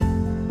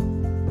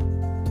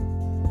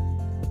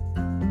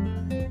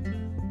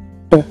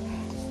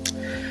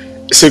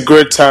It's a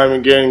great time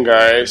again,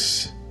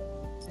 guys,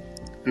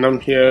 and I'm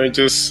here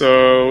just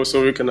so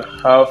we can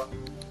have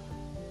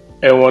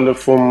a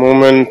wonderful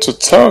moment to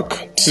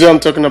talk. Today, I'm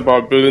talking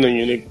about building a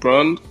unique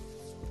brand.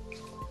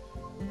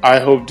 I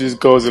hope this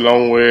goes a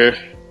long way,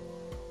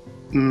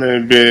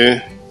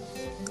 maybe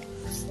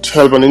to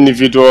help an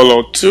individual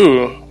or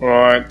two.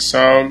 Right?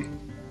 So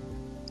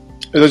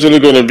it's actually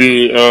going to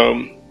be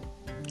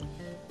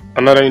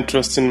another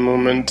interesting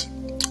moment.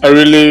 I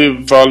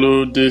really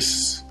value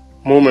this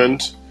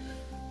moment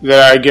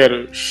that I get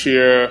to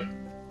share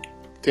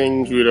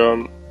things with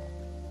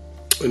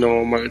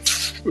my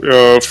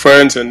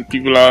friends and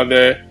people out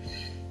there.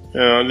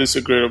 This is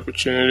a great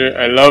opportunity.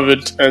 I love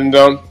it, and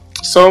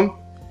so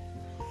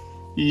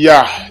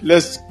yeah,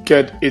 let's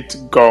get it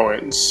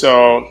going.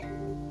 So,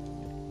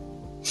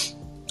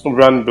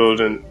 brand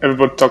building.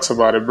 Everybody talks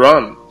about a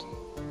brand,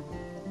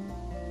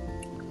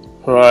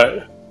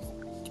 right?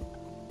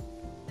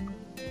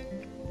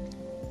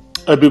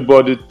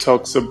 Everybody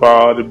talks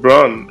about a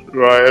brand,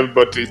 right?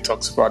 Everybody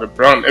talks about a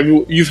brand.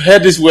 You've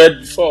heard this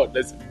word before.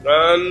 There's a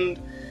brand.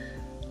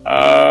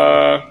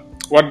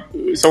 What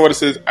somebody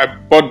says, I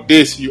bought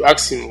this. You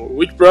ask him,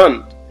 which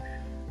brand?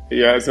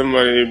 Yeah,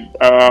 somebody,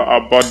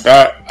 I bought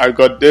that. I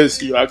got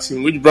this. You ask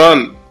him, which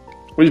brand?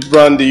 Which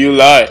brand do you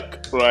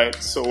like? Right.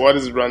 So, what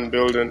is brand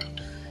building?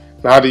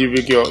 How do you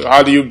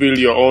build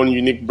your own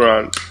unique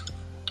brand?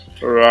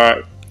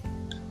 Right.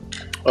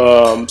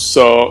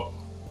 So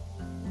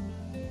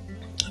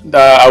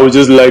I would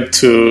just like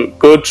to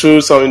go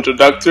through some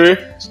introductory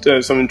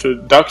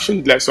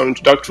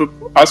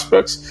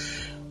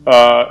aspects,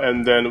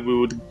 and then we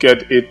would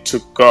get it to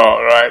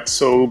go. Right.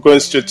 So we're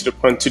going straight to the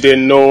point today.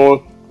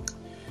 No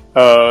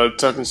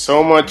talking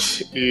so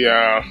much.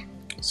 Yeah.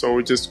 So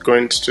we're just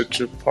going straight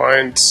to the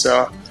point.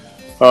 So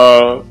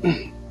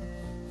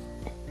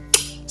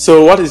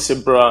what is a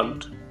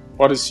brand?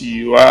 What is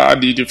you? How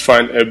do you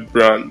define a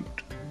brand?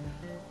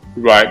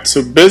 Right.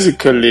 So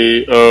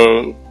basically,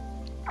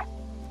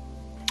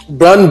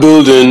 brand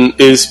building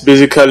is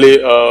basically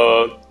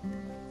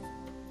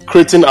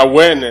creating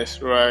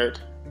awareness, right?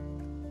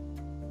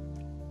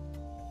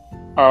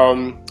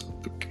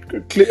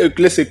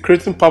 Let's say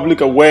creating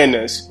public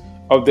awareness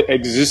of the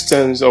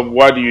existence of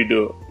what you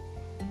do.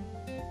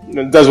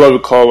 That's what we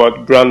call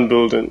brand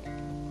building.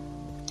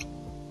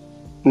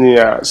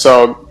 Yeah.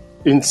 So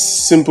in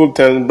simple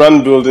terms,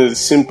 brand building is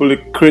simply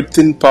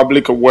creating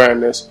public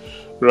awareness,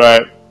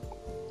 right?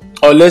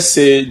 Or let's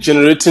say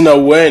generating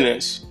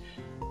awareness,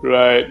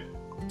 right,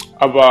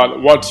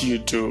 about what you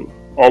do,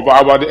 or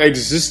about the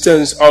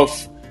existence of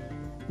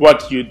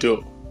what you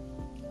do,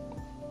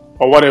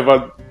 or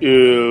whatever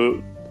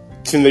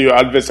thing that you're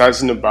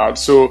advertising about.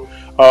 So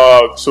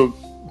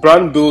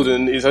brand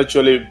building is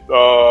actually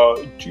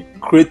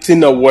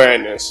creating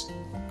awareness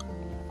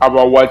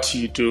about what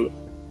you do,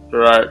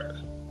 right?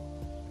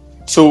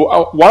 So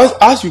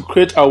as you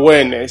create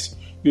awareness,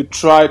 you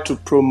try to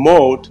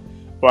promote,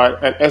 right,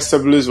 and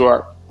establish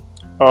whatever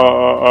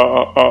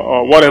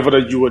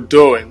that you are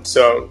doing.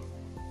 So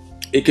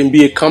it can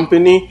be a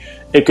company,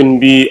 it can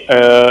be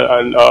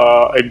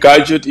a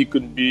gadget, it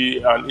could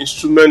be an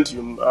instrument,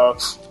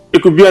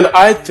 it could be an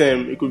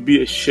item, it could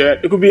be a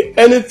shirt, it could be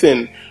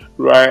anything,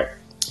 right?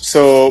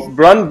 So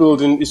brand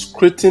building is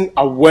creating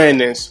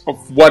awareness of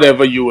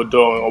whatever you are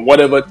doing, or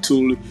whatever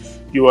tool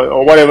you are,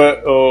 or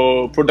whatever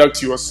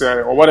product you are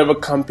selling, or whatever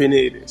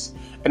company it is.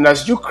 And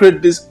as you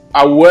create this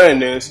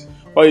awareness,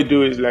 what you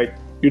do is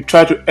you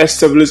try to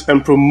establish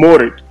and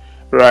promote it,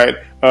 right?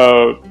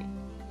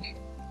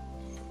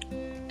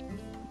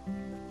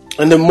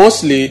 And then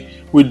mostly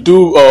we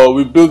build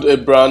a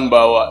brand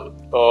by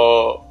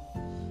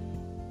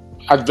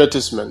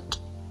advertisement,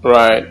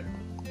 right?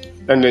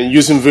 And then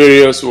using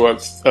various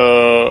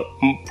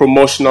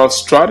promotional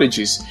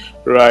strategies,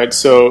 right?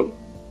 So,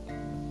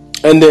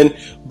 and then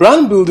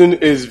brand building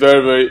is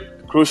very, very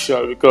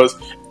crucial because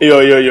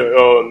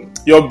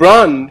your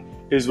brand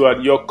is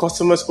what your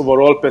customers'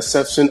 overall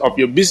perception of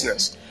your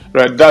business,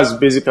 right? That's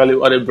basically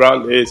what a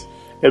brand is.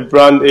 A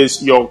brand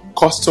is your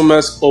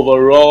customers'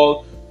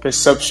 overall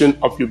perception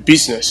of your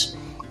business,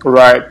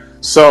 right?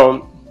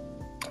 So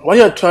what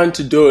you're trying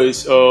to do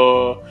is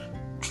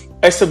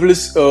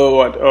establish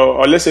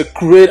or let's say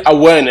create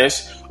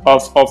awareness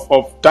of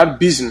that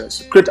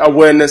business, create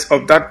awareness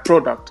of that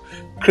product,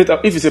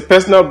 if it's a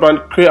personal brand,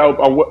 create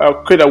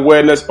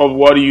awareness of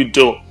what you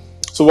do.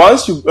 So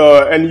once you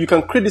and you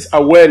can create this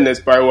awareness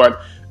by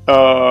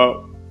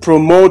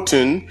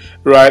promoting,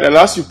 right? And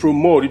as you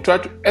promote, you try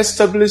to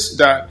establish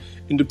that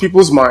into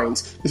people's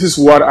minds. This is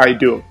what I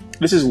do.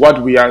 This is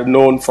what we are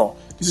known for.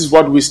 This is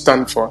what we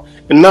stand for.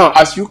 And now,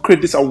 as you create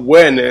this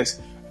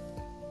awareness,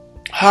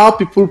 how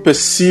people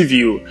perceive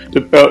you,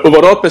 the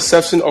overall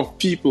perception of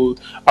people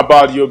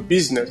about your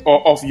business,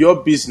 or of your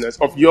business,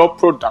 of your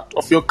product,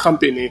 of your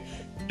company,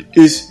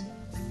 is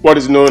what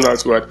is known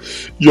as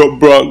your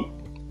brand.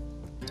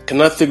 Can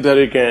I take that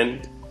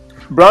again?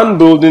 Brand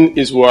building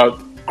is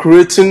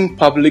creating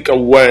public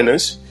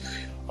awareness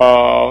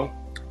of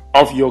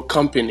your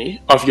company,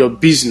 of your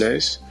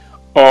business,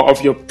 or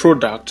of your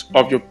product,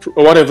 of your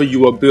whatever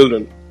you are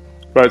building,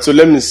 right? So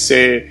let me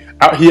say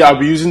here I'll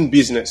be using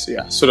business,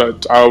 so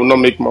that I will not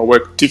make my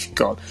work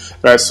difficult,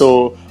 right?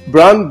 So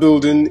brand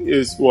building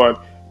is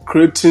what?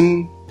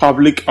 Creating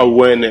public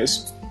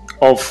awareness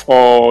of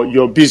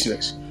your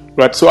business,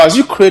 right? So as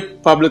you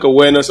create public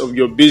awareness of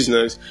your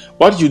business,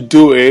 what you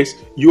do is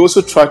you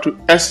also try to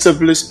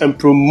establish and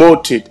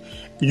promote it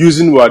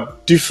using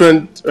what?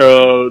 Different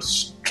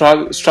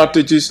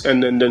strategies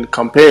and then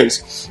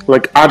campaigns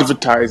like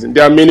advertising.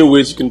 There are many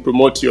ways you can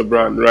promote your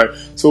brand, right?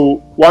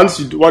 So once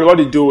you do, what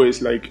you do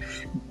is like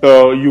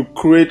you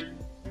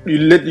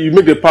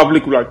make the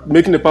public, like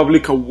making the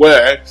public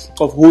aware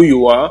of who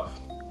you are,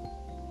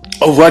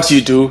 of what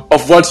you do,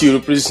 of what you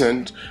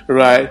represent,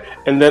 right?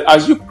 And then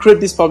as you create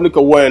this public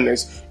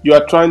awareness, you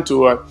are trying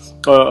to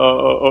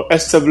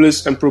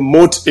establish and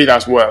promote it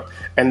as well.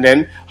 And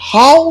then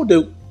how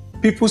the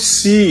people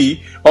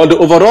see, or the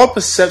overall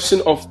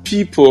perception of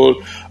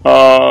people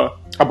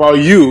about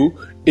you,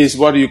 is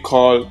what you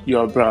call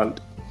your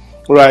brand,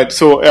 right?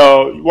 So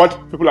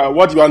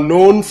what you are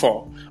known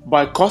for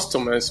by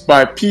customers,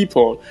 by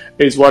people,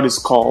 is what is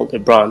called a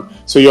brand.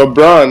 So your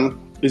brand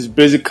is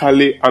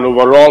basically an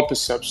overall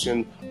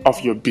perception of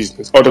your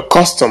business, or the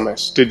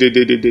customers,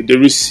 the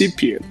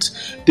recipient,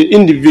 the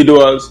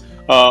individuals'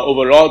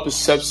 overall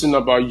perception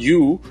about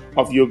you,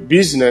 of your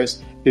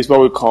business, is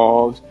what we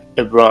call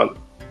a brand.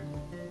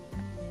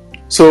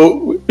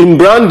 So in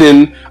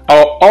branding,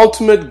 our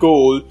ultimate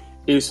goal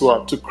is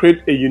what? To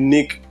create a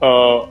unique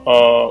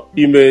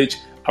image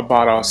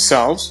about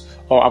ourselves,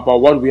 or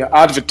about what we are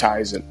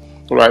advertising,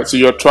 right? So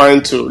you're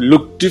trying to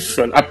look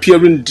different,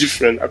 appearing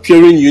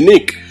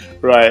unique,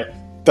 right?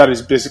 That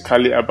is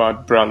basically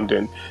about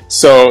branding.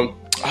 So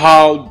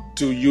how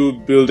do you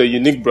build a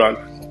unique brand?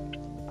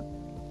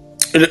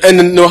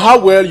 And know how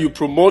well you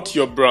promote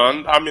your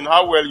brand. I mean,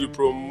 how well you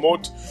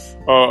promote,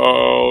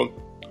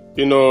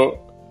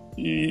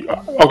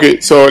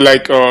 okay, so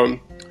like,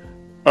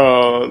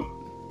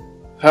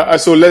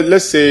 so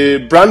let's say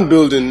brand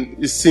building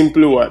is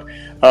simply what?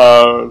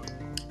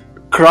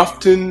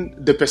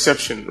 Crafting the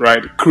perception,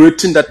 right?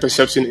 Creating that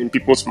perception in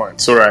people's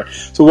minds. So, right.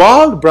 So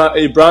while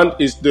a brand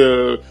is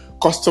the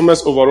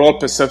customer's overall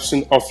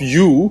perception of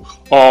you,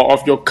 or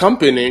of your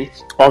company,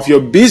 of your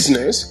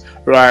business,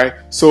 right?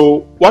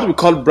 So what we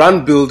call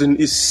brand building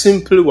is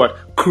simply what?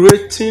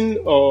 Creating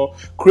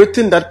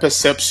that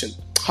perception.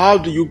 How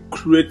do you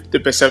create the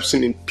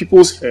perception in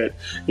people's head,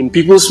 in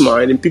people's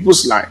mind, in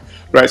people's life,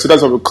 right? So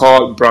that's what we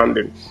call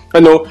branding.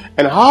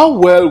 And how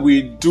well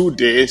we do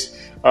this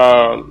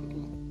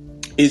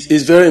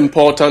is very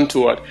important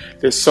to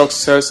the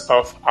success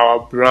of our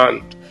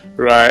brand,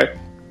 right?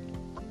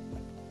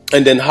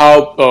 And then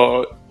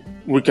how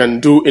we can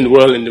do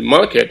well in the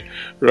market,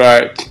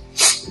 right?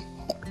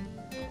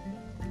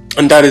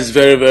 And that is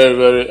very, very,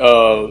 very,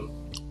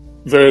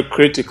 very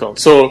critical.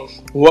 So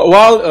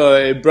while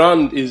a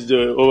brand is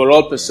the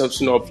overall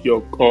perception of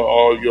your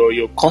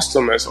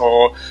customers,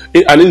 or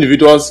an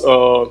individual's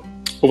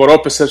overall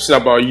perception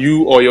about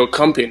you or your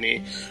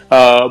company,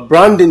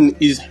 branding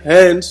is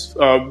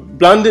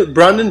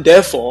branding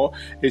therefore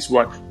is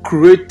what?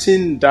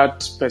 Creating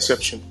that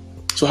perception.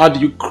 So how do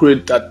you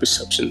create that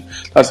perception?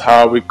 That's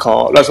what we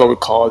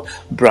call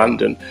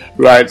branding,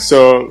 right?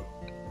 So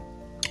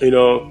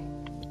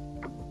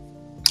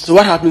so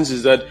what happens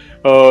is that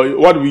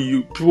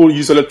people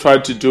usually try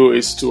to do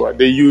is to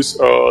they use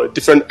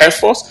different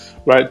efforts,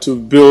 right, to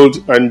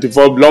build and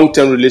develop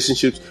long-term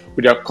relationships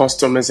with their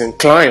customers and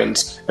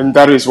clients, and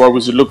that is what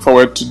we should look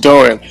forward to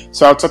doing.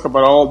 So I'll talk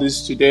about all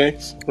this today,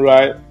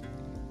 right?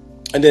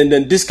 And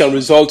then this can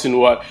result in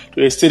what?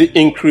 To a steady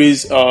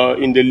increase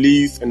in the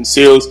leads and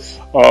sales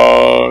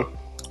of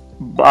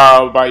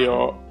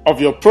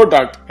your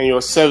product and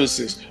your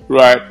services,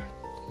 right?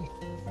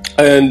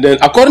 And then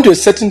according to a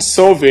certain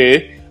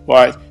survey,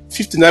 right,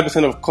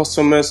 59% of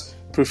customers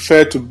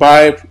prefer to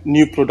buy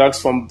new products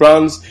from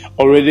brands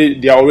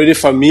they are already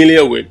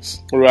familiar with,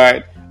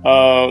 right?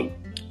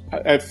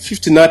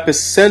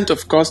 59%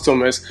 of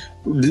customers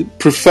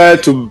prefer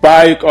to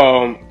buy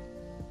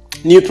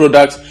new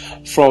products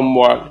from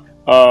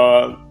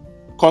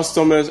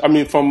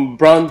from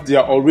brands they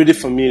are already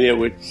familiar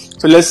with.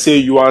 So let's say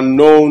you are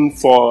known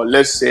for,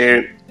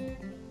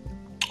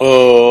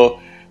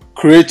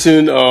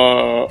 creating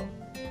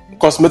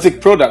cosmetic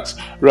products,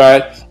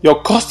 right?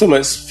 Your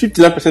customers,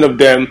 59% of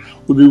them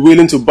will be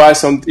willing to buy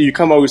something. You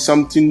come out with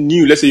something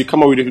new. Let's say you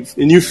come out with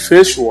a new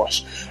face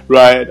wash,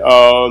 right?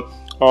 Or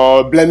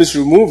blemish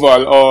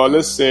removal, or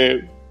let's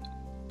say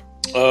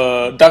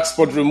dark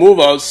spot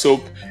removal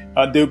soap.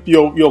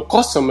 Your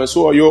customers,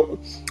 who are your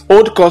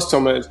old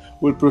customers,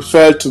 will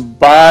prefer to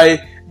buy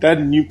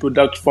that new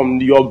product from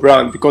your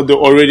brand because they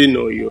already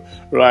know you,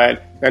 right?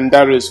 And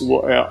that is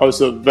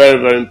also very,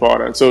 very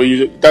important. So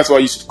that's why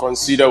you should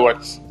consider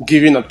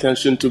giving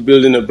attention to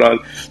building a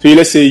brand. So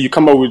let's say you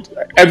come up with,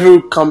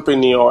 every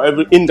company or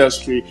every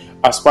industry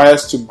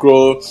aspires to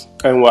grow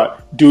and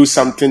do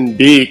something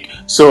big.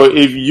 So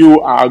if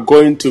you are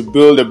going to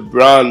build a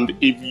brand,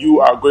 if you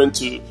are going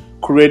to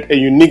create a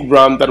unique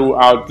brand that will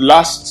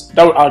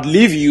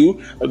outlive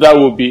you, that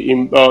will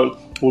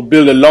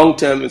build a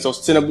long-term and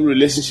sustainable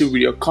relationship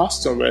with your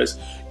customers,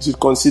 you should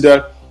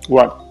consider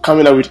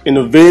coming up with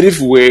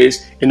innovative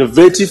ways,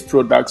 innovative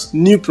products,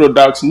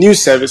 new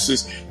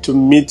services to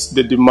meet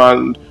the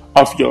demand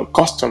of your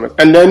customers.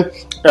 And then,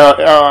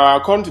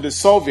 according to the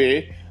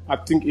survey, I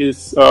think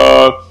it's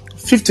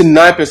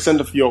 59%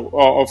 of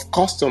your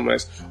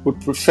customers would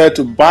prefer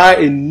to buy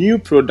a new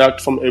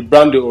product from a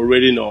brand they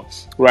already know,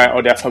 right,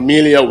 or they're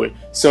familiar with.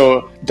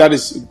 So that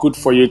is good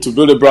for you to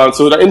build a brand.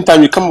 So that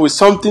anytime you come up with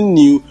something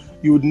new,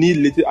 you would need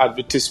little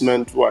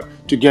advertisement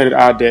to get it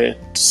out there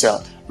to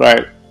sell,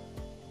 right?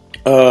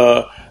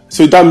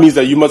 So that means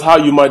that you might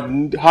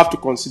have to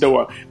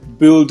consider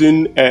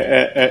building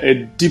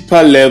a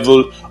deeper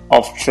level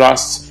of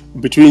trust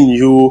between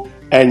you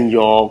and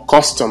your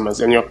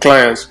customers and your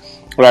clients,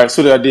 right?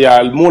 So that they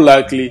are more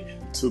likely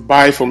to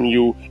buy from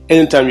you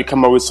anytime you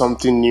come up with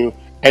something new,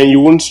 and you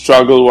won't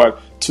struggle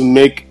to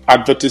make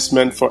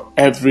advertisement for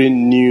every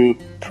new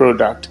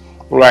product,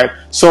 right?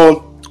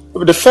 So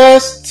the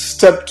first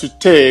step to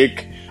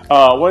take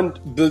when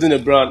building a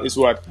brand is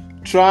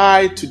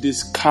try to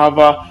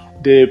discover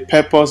the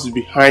purpose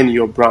behind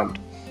your brand,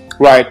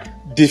 right?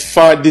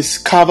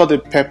 Discover the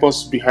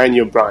purpose behind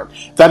your brand.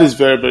 That is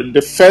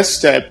the first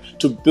step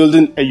to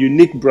building a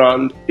unique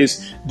brand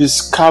is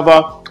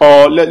discover,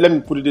 or let me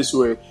put it this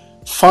way,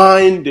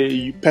 find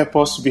the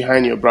purpose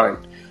behind your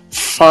brand.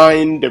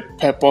 Find the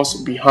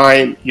purpose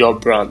behind your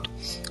brand.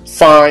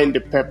 Find the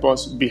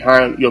purpose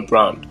behind your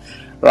brand,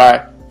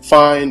 right?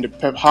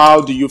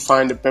 How do you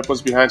find the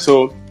purpose behind?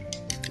 So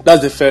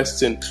that's the first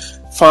thing.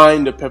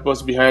 Find the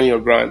purpose behind your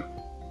brand.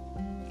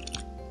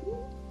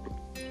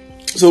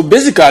 So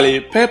basically,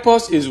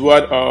 purpose is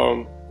what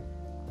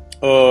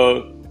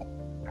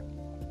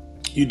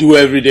you do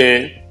every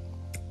day,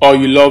 or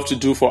you love to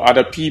do for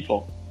other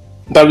people.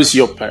 That is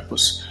your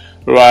purpose,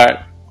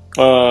 right?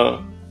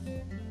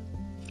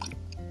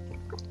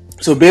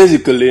 So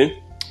basically,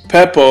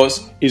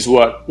 purpose is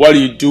what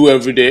you do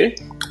every day,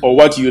 or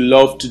what you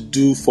love to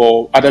do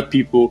for other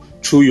people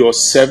through your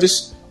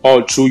service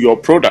or through your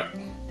product,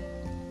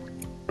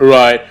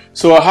 right?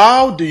 So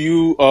how do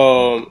you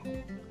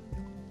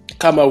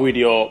come up with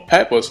your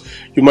purpose?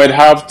 You might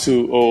have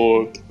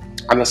to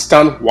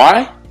understand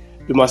why.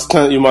 You must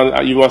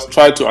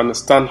try to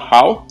understand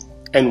how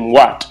and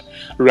what,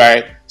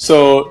 right?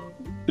 So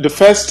the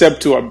first step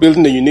to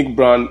building a unique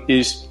brand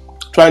is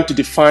trying to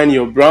define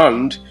your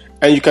brand,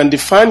 and you can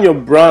define your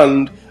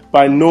brand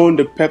by knowing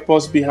the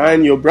purpose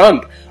behind your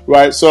brand,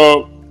 right?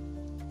 So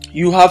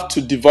you have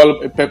to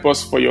develop a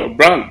purpose for your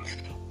brand.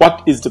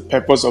 What is the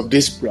purpose of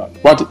this brand?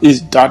 What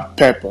is that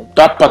purpose?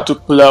 That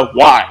particular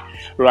why,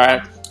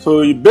 right?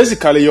 So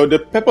basically, the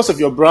purpose of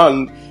your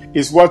brand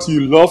is what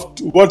you love,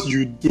 what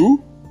you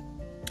do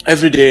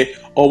every day,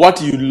 or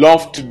what you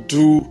love to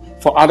do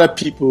for other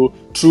people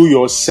through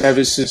your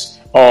services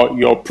or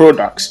your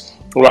products,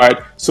 right?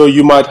 So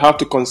you might have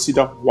to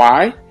consider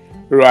why,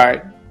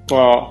 right?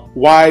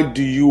 Why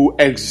do you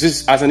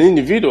exist as an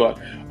individual?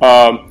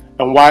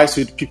 And why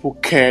should people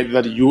care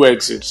that you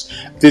exist?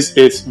 This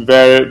is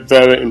very,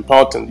 very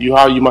important.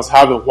 You must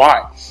have a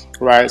why,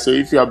 right? So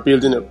if you are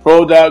building a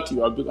product,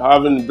 you are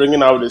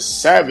bringing out a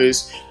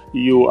service,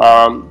 you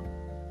are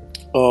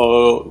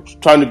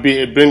trying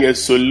to bring a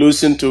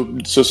solution to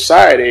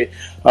society,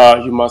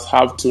 you must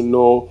have to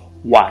know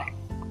why.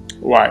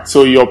 Right.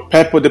 So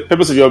the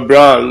purpose of your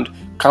brand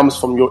comes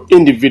from your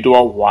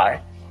individual why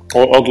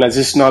or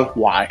organizational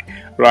why.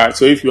 Right.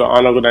 So if you are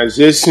an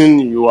organization,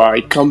 you are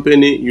a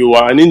company, you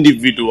are an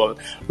individual,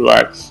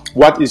 right?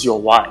 What is your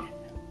why?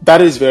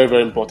 That is very,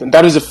 very important.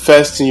 That is the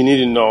first thing you need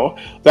to know.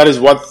 That is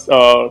what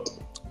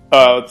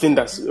thing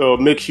that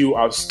makes you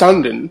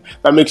outstanding,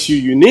 that makes you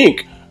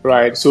unique,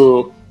 right?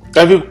 So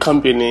every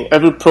company,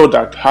 every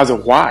product has a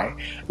why,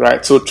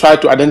 right? So try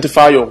to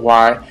identify your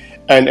why,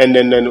 and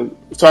then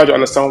try to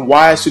understand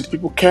why should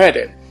people care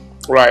then,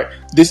 right?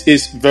 This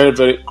is very,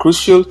 very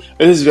crucial.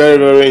 It is very,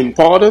 very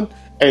important,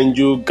 and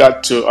you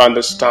got to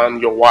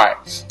understand your why,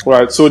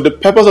 right? So the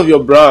purpose of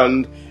your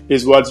brand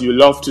is what you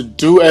love to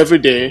do every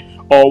day,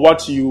 or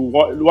what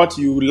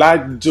you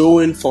like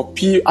doing for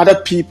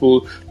other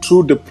people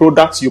through the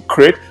products you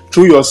create,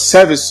 through your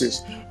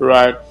services,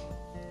 right?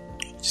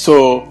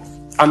 So,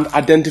 and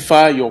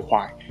identify your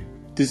why.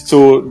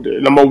 So the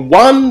number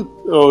one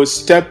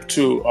step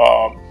to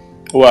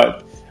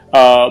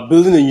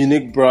building a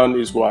unique brand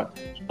is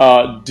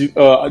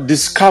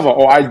discover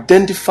or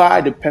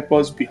identify the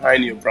purpose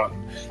behind your brand.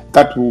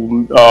 That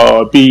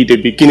will be the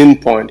beginning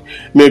point.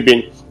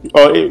 Maybe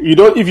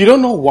if you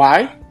don't know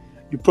why,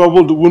 you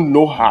probably won't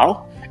know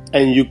how,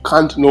 and you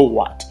can't know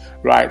what,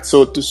 right?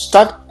 So to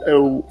start,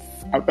 the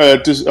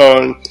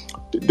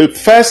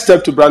first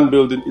step to brand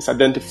building is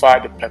identify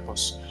the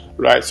purpose,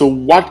 right? So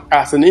what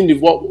as an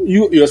individual,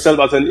 you yourself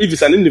if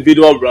it's an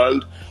individual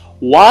brand,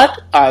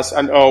 what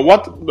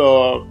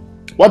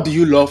do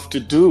you love to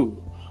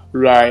do,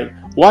 right?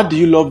 What do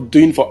you love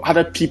doing for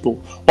other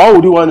people? What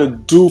would you want to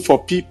do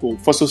for people,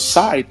 for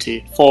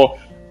society, for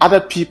other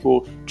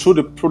people through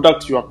the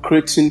product you are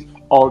creating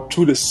or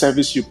through the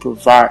service you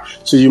provide.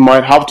 So you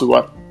might have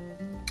to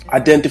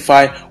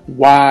identify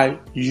why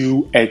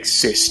you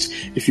exist.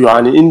 If you are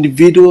an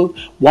individual,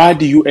 why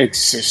do you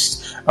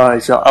exist?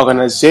 If you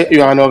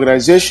are an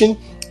organization,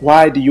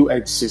 why do you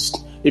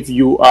exist? If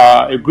you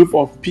are a group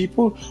of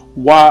people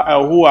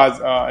who has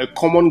a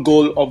common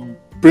goal of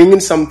bringing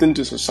something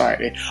to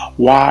society,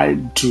 why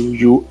do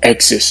you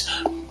exist?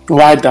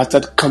 Why does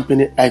that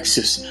company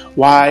exist?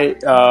 Why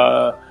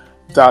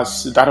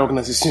does that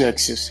organization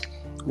exist?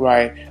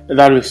 Right?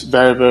 That is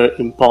very, very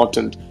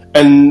important.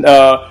 And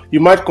you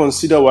might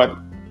consider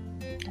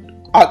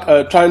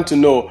trying to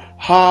know,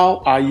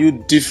 how are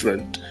you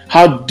different?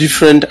 How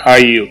different are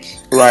you?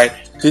 Right?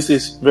 This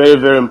is very,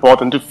 very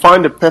important to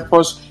find the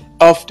purpose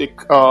of to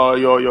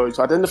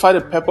identify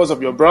the purpose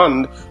of your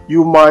brand.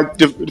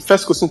 The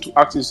first question to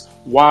ask is,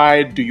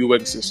 why do you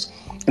exist?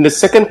 And the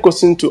second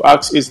question to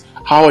ask is,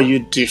 how are you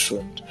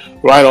different?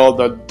 Write all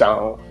that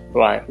down.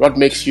 Right? What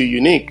makes you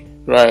unique?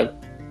 Right?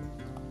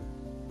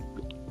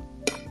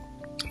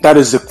 That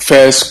is the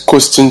first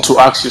question to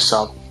ask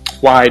yourself.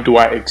 Why do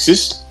I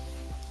exist?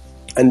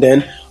 And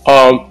then,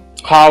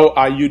 how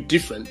are you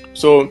different?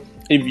 So,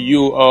 if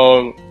you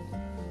are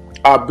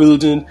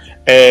building,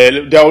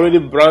 there are already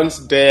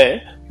brands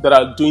there that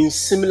are doing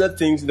similar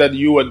things that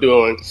you are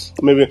doing.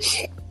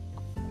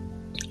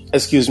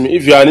 If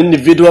you are an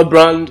individual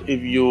brand,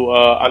 if you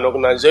are an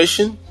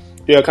organization,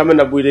 you are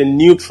coming up with a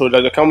new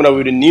product, you're coming up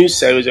with a new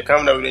service, you're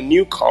coming up with a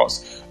new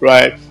course,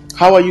 right?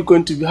 How are you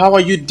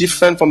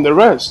different from the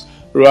rest?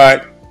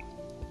 Right?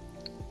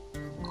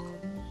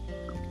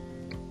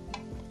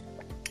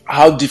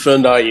 How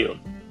different are you?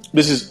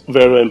 This is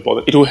very, very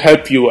important. It will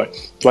help you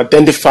to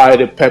identify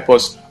the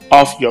purpose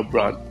of your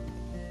brand.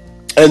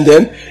 And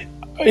then,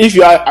 if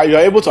you are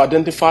able to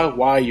identify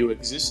why you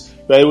exist,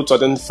 you are able to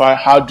identify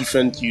how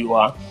different you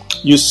are,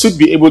 you should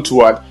be able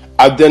to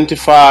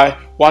identify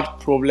what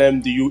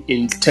problem do you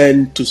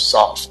intend to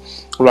solve,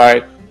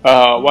 right?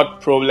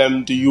 What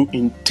problem do you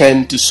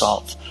intend to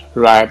solve,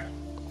 right?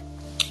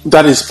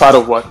 That is part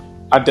of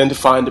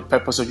identifying the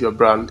purpose of your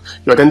brand.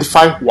 You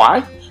identify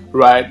why,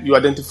 right? You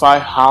identify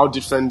how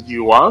different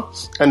you are,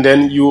 and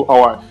then you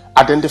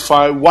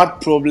identify what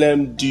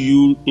problem do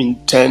you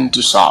intend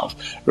to solve,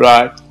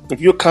 right?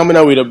 If you're coming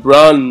out with a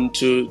brand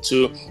to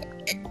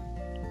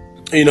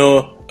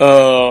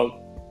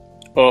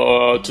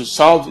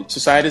solve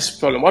society's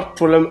problem, what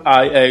problem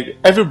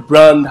every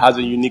brand has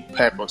a unique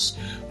purpose,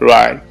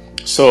 right?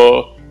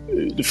 So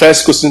the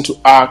first question to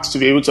ask to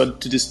be able to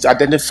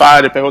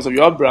identify the purpose of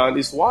your brand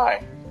is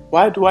why.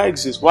 Why do I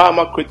exist? Why am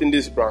I creating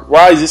this brand?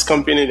 Why is this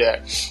company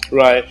there?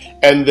 Right?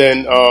 And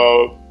then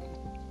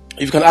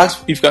if you can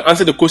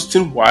answer the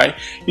question why,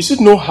 you should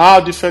know how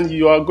different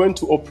you are going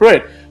to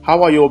operate.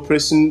 How are your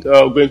operations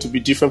going to be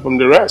different from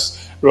the rest?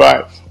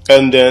 Right?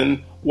 And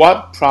then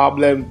what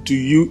problem do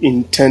you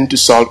intend to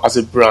solve as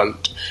a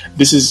brand?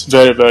 This is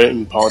very, very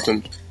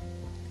important.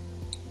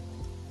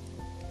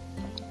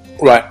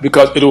 Right,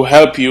 because it will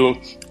help you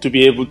to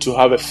be able to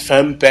have a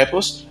firm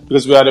purpose.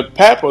 Because without a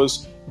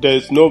purpose, there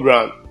is no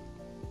brand.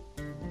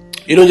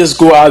 You don't just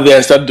go out there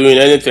and start doing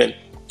anything.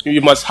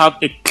 You must have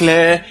a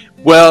clear,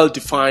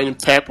 well-defined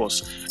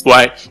purpose,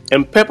 right?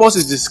 And purpose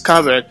is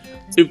discovered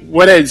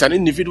whether it's an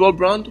individual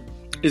brand,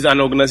 is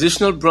an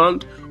organizational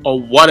brand,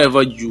 or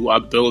whatever you are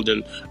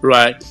building,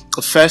 right?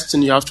 The first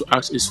thing you have to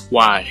ask is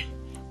why.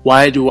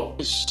 Why do I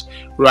exist?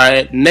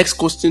 Right? Next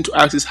question to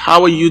ask is,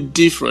 how are you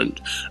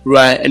different?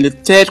 Right? And the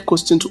third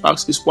question to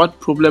ask is, what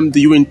problem do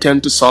you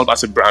intend to solve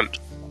as a brand?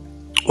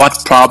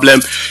 What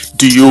problem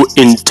do you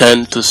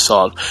intend to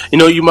solve?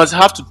 You must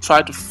have to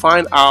try to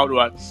find out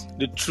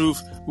the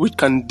truth which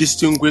can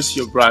distinguish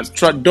your brand.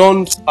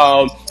 Don't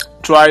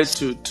try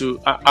to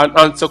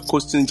answer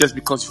questions just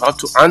because you have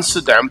to answer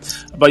them,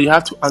 but you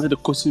have to answer the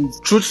question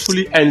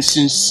truthfully and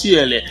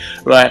sincerely,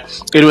 right?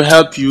 It will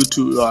help you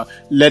to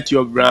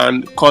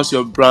cause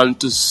your brand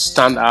to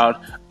stand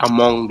out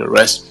among the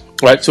rest,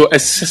 right? So a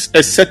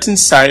certain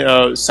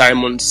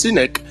Simon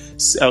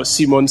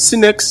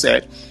Sinek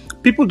said,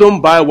 people don't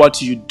buy what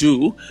you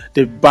do,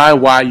 they buy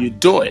why you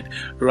do it,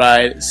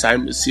 right?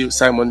 Simon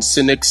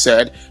Sinek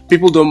said,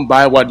 people don't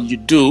buy what you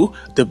do,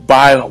 they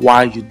buy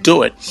why you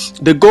do it.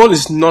 The goal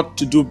is not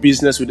to do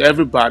business with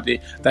everybody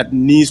that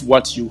needs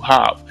what you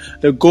have.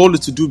 The goal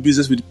is to do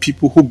business with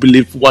people who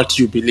believe what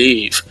you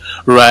believe,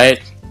 right?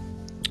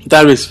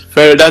 That's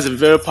a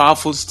very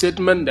powerful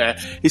statement there.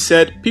 He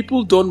said,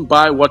 people don't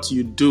buy what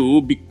you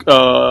do,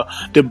 people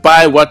don't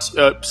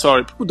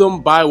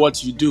buy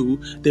what you do,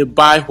 they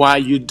buy why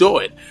you do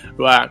it,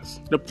 right?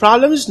 The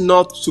problem is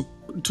not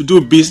to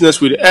do business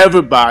with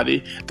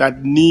everybody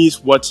that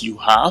needs what you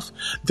have.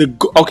 The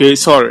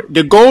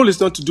goal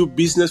is not to do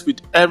business with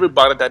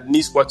everybody that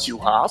needs what you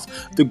have.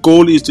 The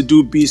goal is to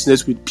do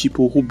business with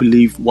people who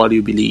believe what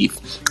you believe.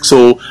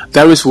 So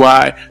that is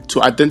why,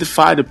 to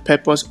identify the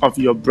purpose of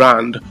your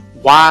brand,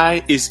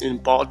 why is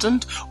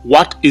important,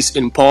 what is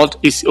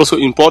important is also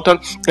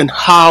important, and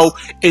how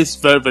is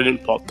very, very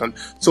important.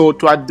 So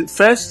the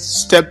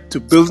first step to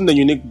building a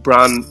unique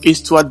brand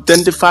is to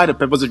identify the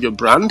purpose of your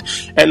brand.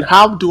 And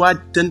how do I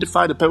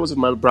identify the purpose of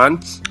my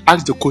brand?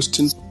 Ask the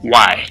question,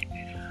 why?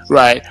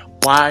 Right?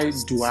 Why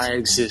do I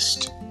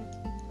exist?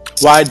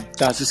 Why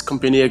does this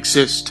company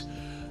exist?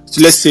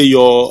 So let's say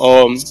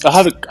I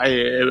have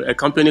a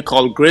company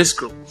called Grace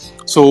Group.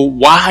 So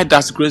why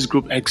does Grace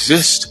Group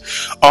exist?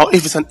 Or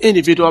if it's an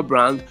individual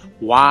brand,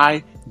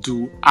 why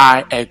do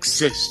I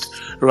exist?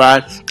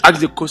 Right? Ask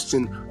the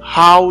question,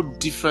 how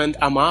different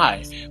am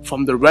I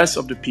from the rest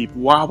of the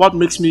people? What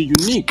makes me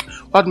unique?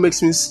 What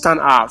makes me stand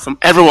out from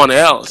everyone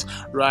else?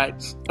 Right?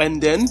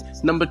 And then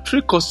number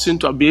 3 question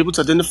to be able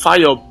to identify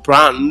your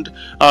brand,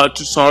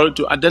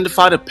 to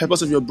identify the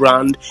purpose of your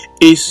brand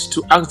is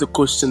to ask the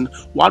question,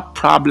 what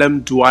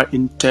problem do I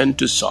intend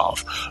to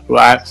solve?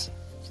 Right?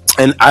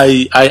 And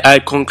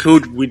I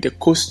conclude with the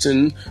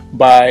question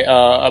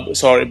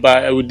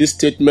with this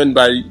statement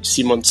by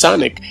Simon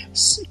Sinek.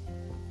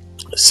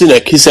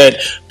 He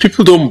said,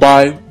 people don't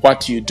buy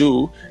what you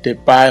do, they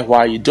buy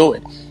why you do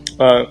it.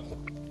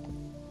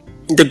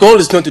 The goal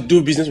is not to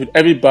do business with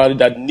everybody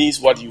that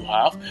needs what you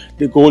have.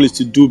 The goal is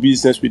to do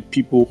business with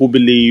people who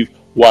believe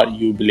what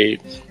you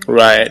believe,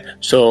 right?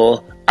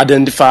 So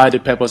identify the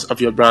purpose of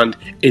your brand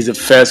is the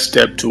first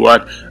step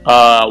toward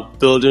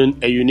building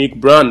a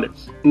unique brand.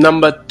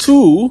 Number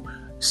 2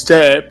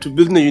 step to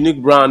building a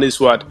unique brand is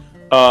what?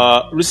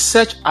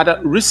 Research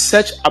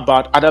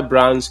about other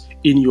brands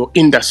in your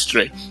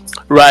industry,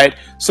 right?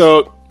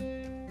 So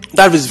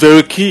that is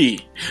very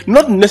key.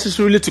 Not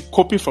necessarily to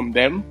copy from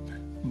them,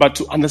 but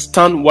to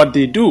understand what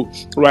they do,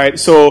 right?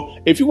 So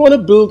if you want to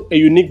build a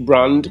unique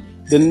brand,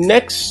 the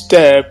next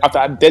step after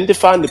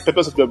identifying the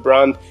purpose of your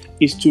brand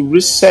is to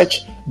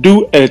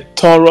do a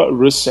thorough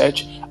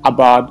research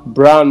about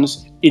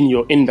brands in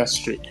your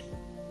industry.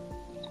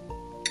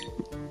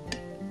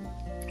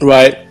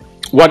 Right?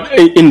 What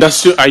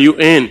industry are you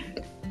in?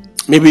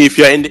 Maybe if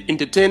you're in the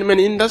entertainment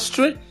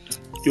industry,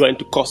 you are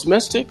into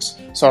cosmetics,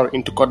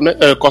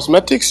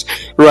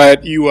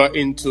 right? You are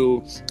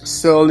into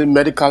selling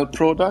medical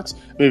products.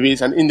 Maybe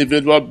it's an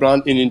individual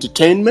brand in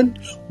entertainment.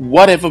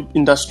 Whatever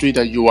industry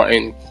that you are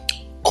in,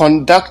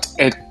 conduct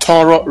a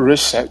thorough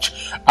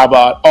research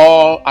about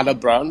all other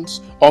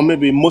brands, or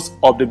maybe most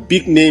of the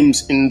big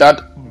names in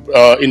that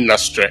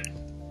industry,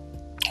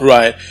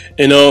 right?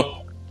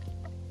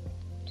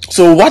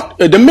 So what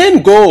the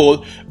main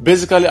goal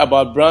basically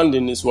about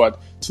branding is what?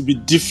 To be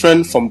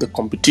different from the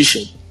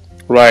competition,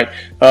 right?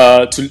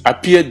 To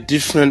appear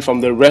different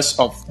from the rest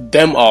of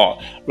them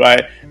all,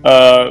 right?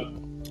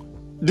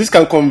 This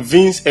can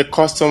convince a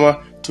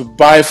customer to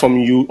buy from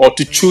you or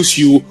to choose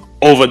you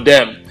over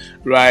them,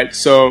 right?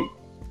 So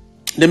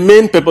the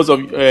main purpose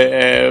of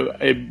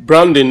a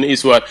branding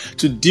is what?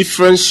 To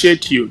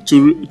differentiate you,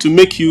 to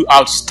make you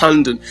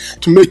outstanding,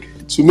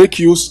 to make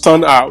you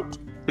stand out.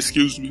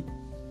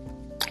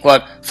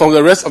 From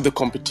the rest of the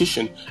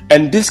competition,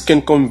 and this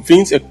can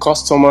convince a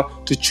customer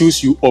to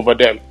choose you over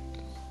them.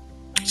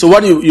 So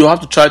what you have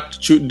to try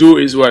to do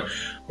is what?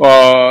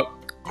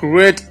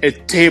 Create a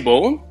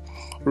table,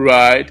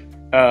 right?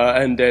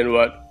 And then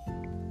what?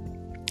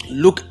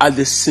 Look at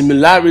the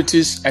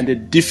similarities and the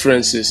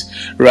differences,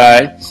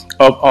 right,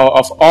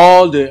 of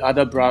all the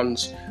other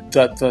brands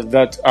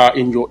that are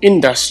in your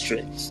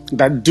industry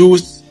that do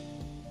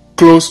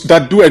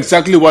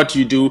exactly what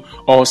you do,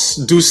 or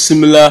do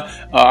similar,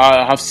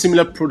 have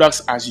similar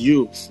products as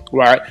you,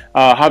 right?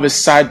 Have a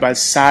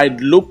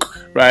side-by-side look,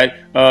 right?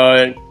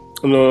 And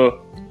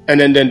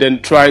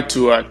then try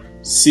to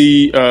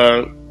see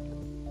how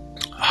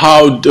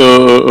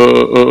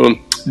the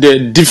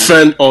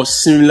different or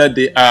similar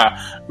they are,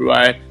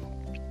 right?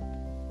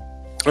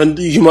 And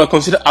you might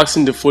consider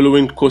asking the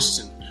following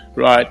question,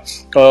 right?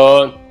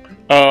 Are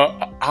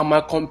my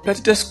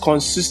competitors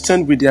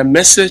consistent with their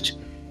message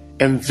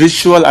and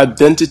visual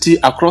identity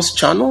across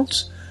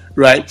channels?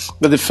 Right?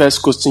 That's the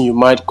first question you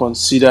might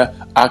consider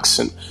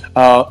asking.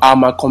 Are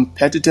my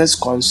competitors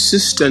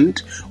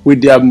consistent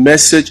with their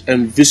message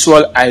and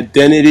visual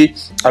identity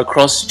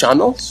across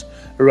channels?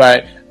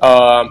 Right?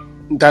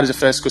 That is the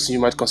first question you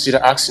might consider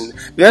asking.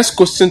 The next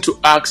question to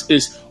ask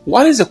is,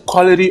 what is the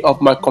quality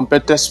of my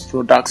competitors'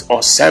 products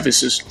or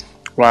services?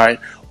 Right?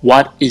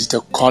 What is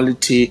the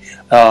quality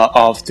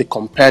of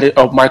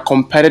my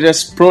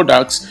competitors'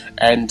 products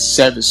and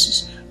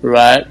services?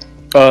 Right?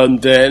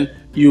 Then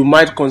you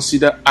might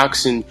consider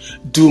asking,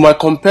 do my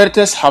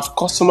competitors have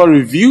customer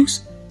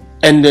reviews?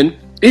 And then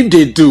if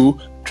they do,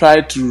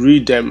 try to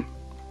read them,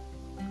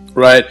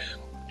 right?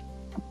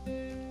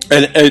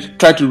 And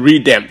try to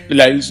read them.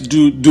 Like,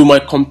 do my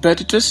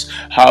competitors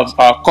have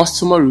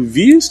customer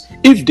reviews?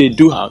 If they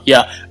do have,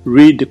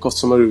 read the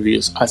customer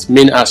reviews, as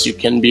many as you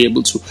can be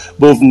able to,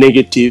 both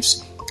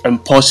negatives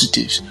and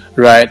positives,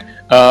 right?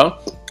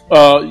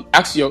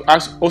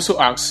 Also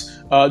ask,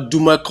 do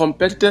my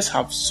competitors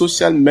have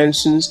social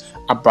mentions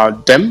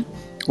about them,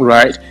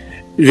 right?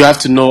 You have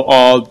to know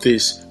all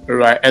this,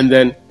 right? And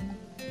then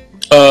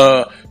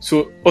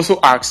So also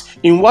ask,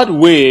 in what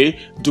way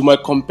do my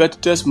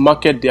competitors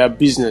market their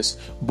business,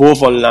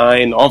 both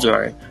online and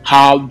offline?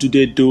 How do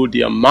they do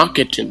their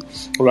marketing,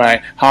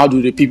 right? How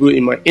do the people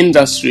in my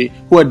industry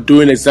who are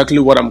doing exactly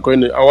what I'm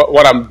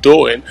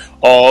doing,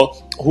 or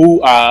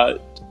who are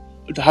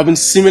having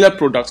similar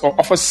products or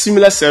offer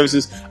similar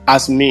services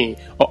as me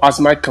or as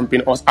my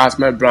company or as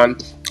my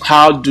brand,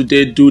 how do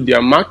they do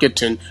their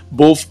marketing,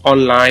 both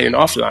online and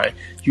offline?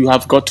 You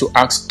have got to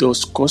ask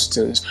those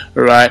questions,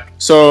 right?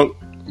 So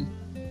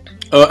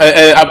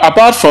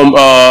apart from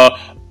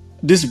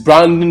these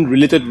branding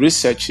related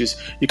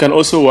researches, you can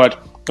also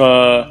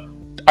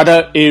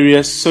other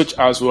areas such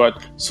as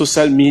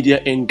social media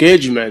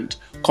engagement,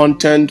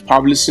 content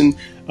publishing,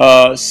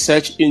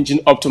 search engine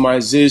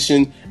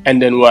optimization,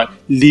 and then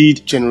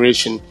lead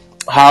generation.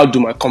 How do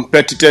my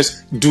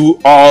competitors do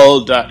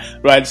all that,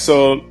 right?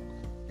 So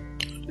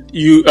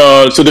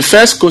so the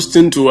first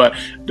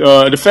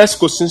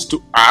questions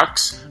to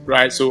ask,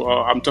 right? So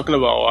I'm talking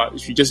about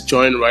if you just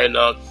join right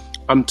now,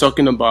 I'm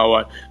talking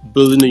about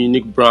building a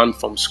unique brand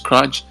from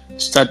scratch.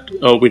 Start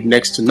with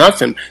next to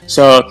nothing.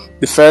 So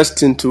the first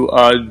thing to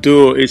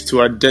do is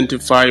to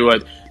identify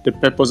the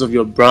purpose of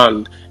your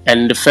brand,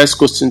 and the first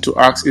question to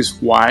ask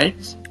is why.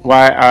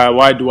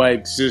 Why do I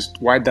exist?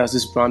 Why does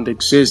this brand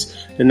exist?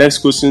 The next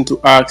question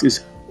to ask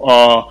is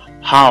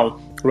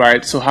how.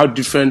 Right, so how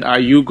different are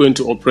you going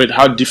to operate?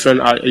 How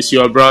different is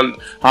your brand?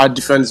 How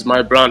different is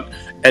my brand?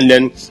 And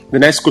then the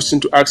next question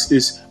to ask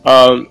is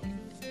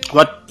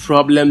what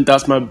problem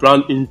does my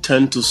brand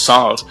intend to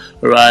solve?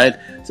 Right,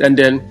 and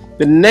then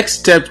the next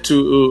step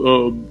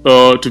to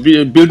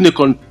be building a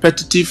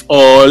competitive,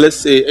 or let's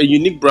say a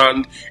unique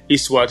brand,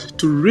 is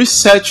to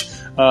research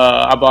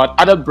about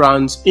other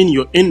brands in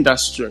your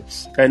industry,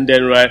 and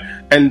then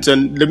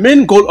the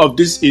main goal of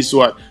this is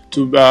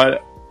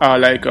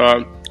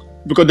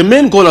because the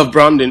main goal of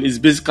branding is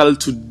basically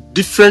to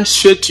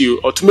differentiate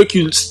you or to make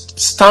you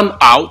stand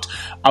out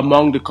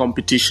among the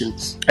competition,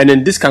 and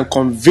then this can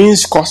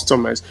convince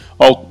customers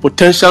or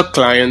potential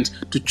clients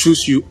to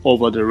choose you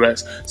over the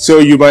rest. So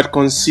you might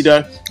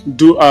consider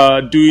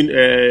doing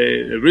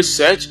a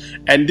research,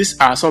 and these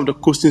are some of the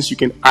questions you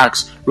can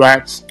ask,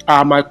 right?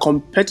 Are my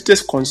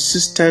competitors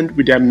consistent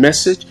with their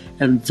message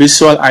and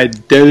visual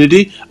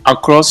identity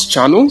across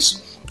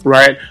channels?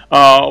 Right?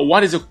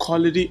 What is the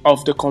quality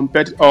of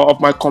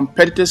my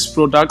competitors'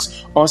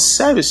 products or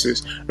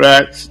services?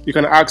 Right? You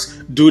can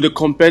ask, do the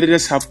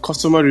competitors have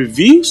customer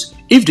reviews?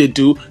 If they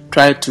do,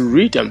 try to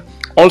read them.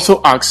 Also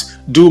ask,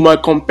 do my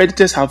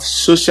competitors have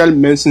social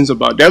mentions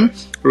about them?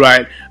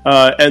 Right?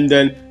 And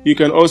then you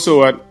can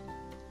also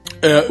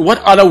what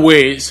other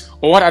ways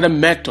or what other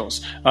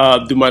methods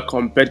do my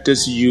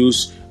competitors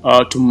use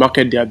to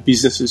market their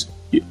businesses,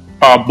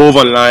 both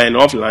online and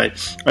offline?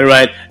 All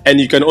right, and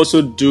you can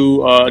also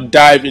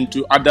dive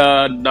into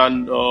other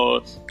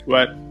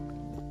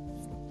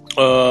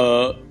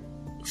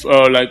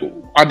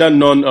other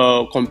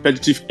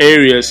non-competitive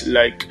areas,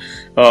 like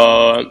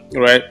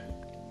right.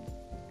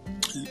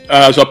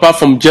 So apart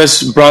from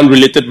just brand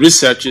related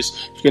researches,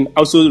 you can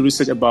also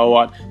research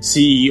about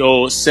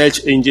SEO,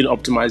 search engine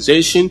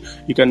optimization.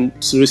 You can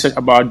research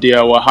about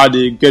how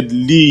they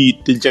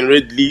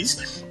generate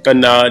leads,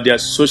 and their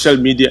social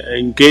media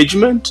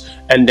engagement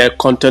and their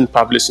content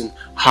publishing.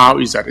 How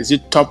is that? Is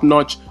it top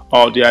notch,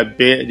 or they are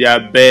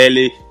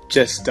barely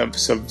just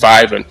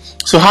surviving?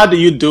 So how do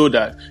you do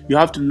that? You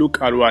have to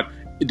look at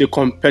the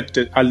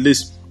competitors, at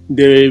least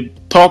the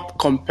top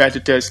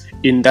competitors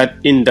in that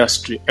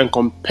industry, and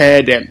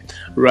compare them,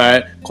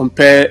 right?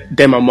 Compare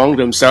them among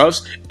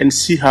themselves and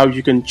see how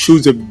you can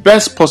choose the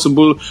best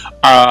possible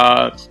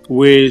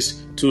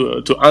ways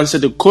to answer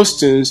the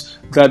questions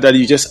that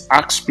you just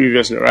asked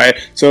previously, right?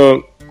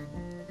 So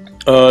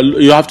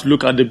you have to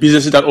look at the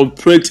businesses that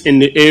operate in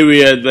the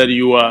area that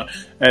you are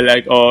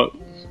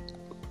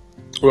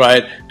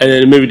right, and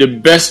then maybe the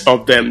best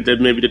of them,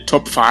 that maybe the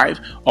top 5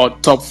 or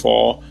top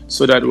 4,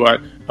 so that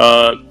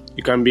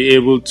you can be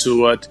able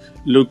to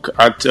look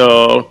at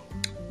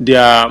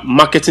their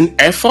marketing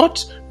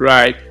effort,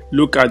 right?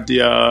 Look at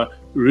their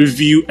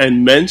review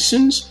and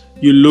mentions.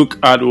 You look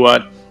at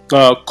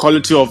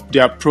quality of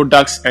their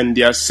products and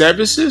their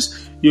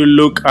services. You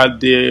look at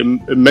the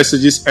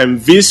messages and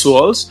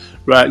visuals,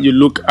 right? You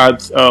look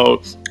at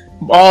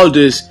all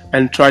this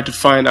and try to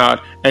find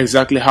out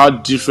exactly how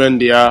different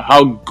they are,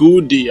 how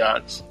good they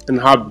are, and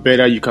how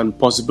better you can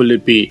possibly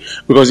be.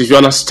 Because if you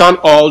understand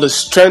all the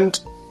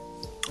strength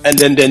and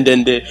then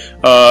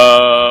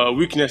the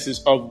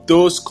weaknesses of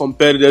those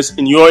competitors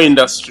in your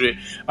industry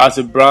as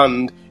a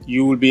brand,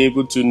 you will be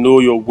able to know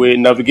your way,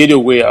 navigate your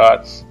way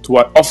out to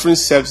offering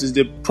services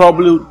they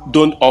probably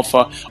don't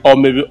offer, or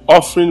maybe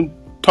offering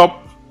top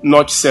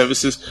notch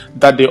services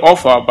that they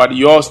offer, but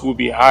yours will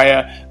be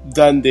higher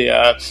than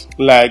theirs.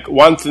 Like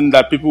one thing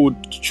that people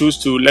would choose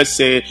to, let's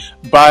say,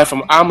 buy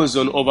from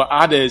Amazon over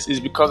others is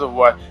because of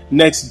what?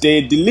 Next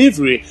day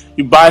delivery.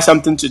 You buy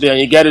something today and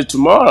you get it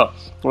tomorrow,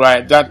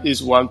 right? That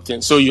is one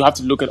thing. So you have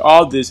to look at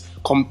all this,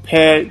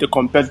 compare the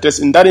competitors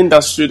in that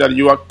industry that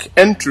you are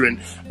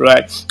entering,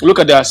 right? Look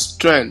at their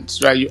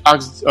strengths, right? You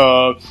ask,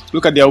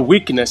 look at their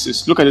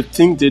weaknesses, look at the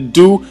things they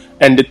do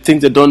and the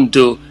things they don't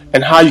do,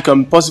 and how you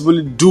can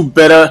possibly do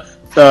better.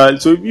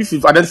 So if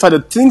you've identified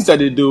the things that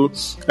they do,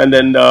 and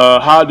then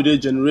how do they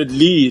generate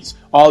leads,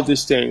 all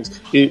these things,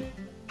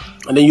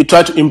 and then you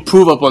try to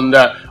improve upon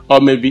that, or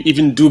maybe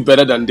even do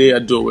better than they are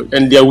doing.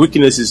 And their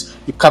weaknesses,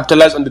 you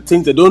capitalize on the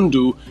things they don't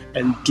do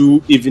and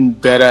do even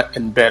better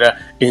and better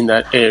in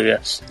that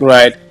area,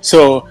 right?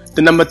 So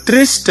the number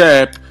 3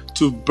 step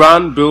to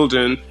brand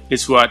building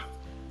is what?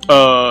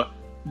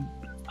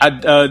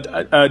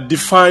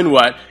 Define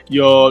what?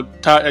 Your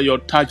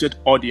target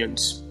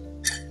audience.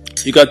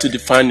 You got to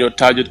define your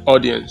target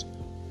audience.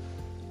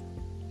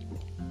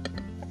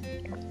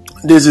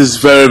 This is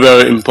very,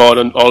 very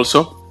important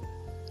also,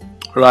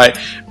 right?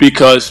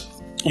 Because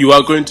you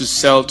are going to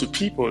sell to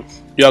people.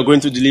 You are going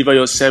to deliver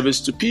your service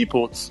to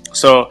people.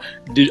 So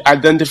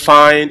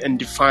identifying and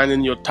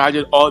defining your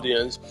target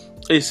audience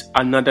is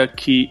another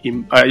key.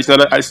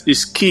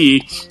 Is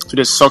key to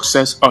the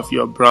success of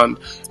your brand,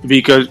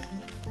 because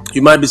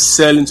you might be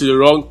selling to the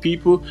wrong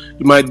people.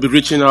 You might be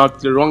reaching out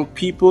to the wrong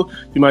people.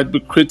 You might be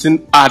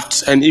creating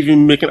ads and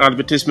even making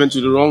advertisements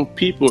to the wrong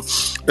people.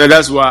 And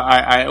that's why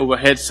I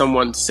overheard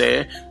someone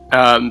say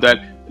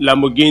that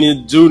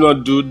Lamborghini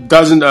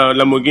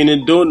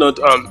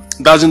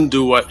doesn't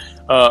do what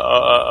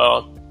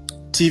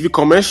TV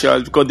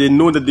commercials, because they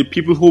know that the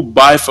people who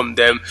buy from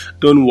them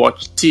don't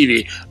watch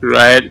TV,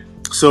 right?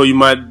 So you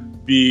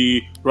might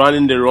be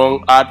running the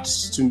wrong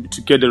ads to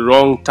get the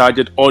wrong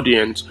target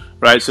audience,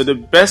 right? So the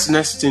best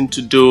next thing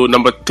to do,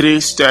 number 3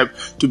 step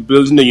to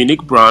building a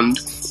unique brand,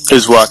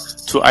 is what?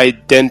 To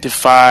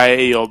identify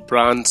your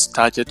brand's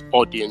target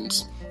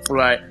audience,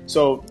 right?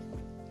 So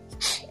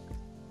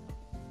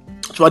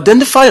to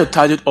identify your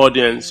target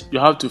audience, you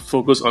have to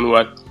focus on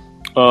what?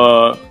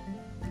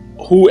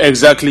 Who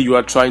exactly you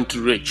are trying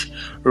to reach,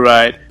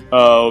 right?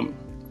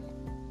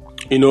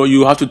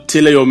 You have to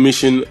tailor your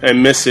mission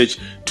and message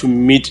to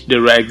meet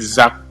their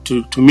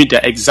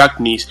exact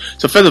needs.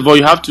 So first of all,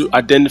 you have to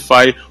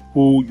identify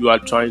who you are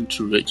trying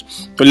to reach.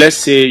 So let's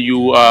say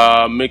you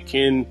are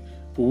making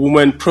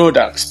women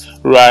products,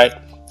 right?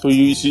 So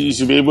you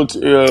should be able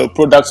to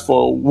products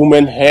for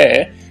women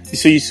hair.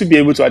 So you should be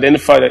able to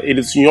identify that it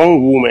is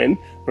young women,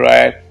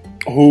 right,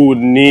 who would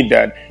need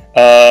that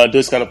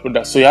those kind of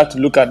products. So you have to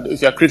look at,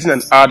 if you are creating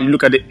an ad, you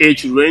look at the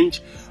age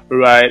range,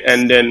 right,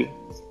 and then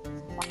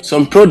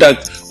some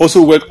products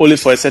also work only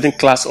for a certain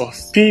class of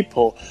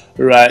people,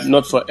 right?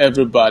 Not for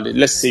everybody.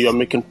 Let's say you're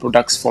making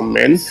products for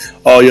men,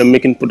 or you're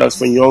making products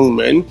for young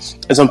men,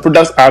 and some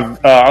products are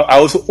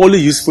also only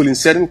useful in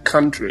certain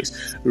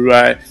countries,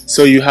 right?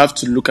 So you have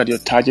to look at your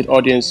target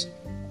audience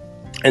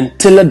and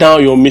tailor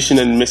down your mission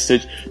and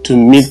message to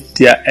meet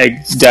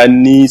their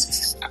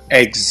needs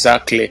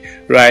exactly,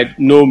 right?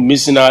 No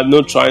missing out,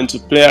 no trying to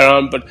play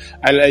around, but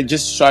I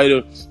just try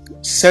to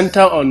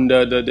center on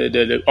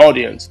the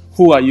audience.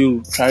 Who are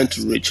you trying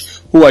to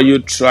reach? Who are you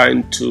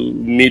trying to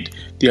meet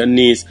their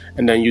needs?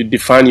 And then you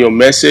define your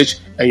message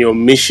and your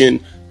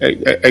mission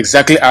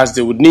exactly as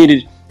they would need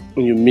it,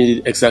 and you meet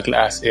it exactly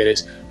as it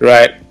is,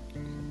 right?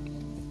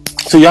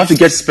 So you have to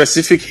get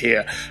specific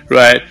here,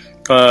 right?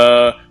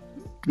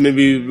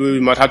 Maybe we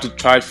might have to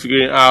try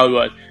figuring out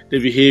what the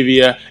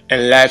behavior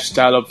and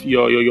lifestyle of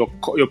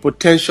your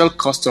potential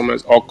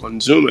customers or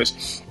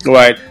consumers,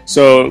 right?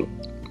 So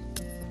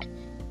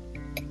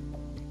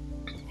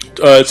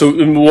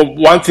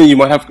one thing you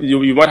might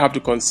have to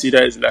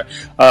consider is that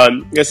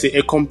let's say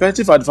a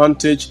competitive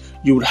advantage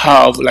you would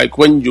have, like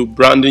when you're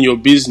branding your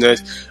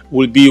business,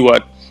 will be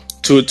what?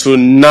 To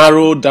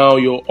narrow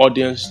down your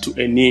audience to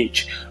a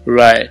niche,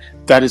 right?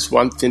 That is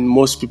one thing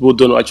most people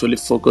don't actually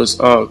focus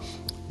on.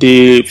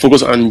 They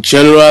focus on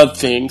general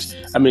things.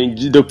 I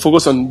mean, they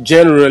focus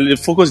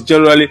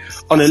generally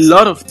on a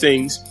lot of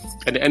things,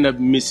 and they end up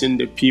missing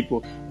the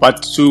people.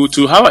 But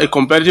to have a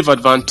competitive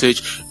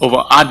advantage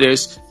over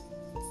others,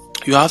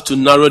 you have to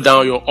narrow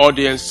down your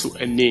audience to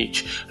a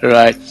niche,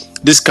 right?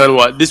 This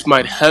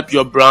might help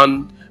your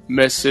brand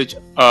message,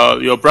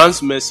 your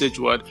brand's message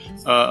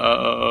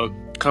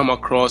come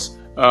across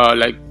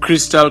like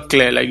crystal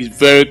clear, like it's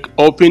very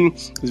open,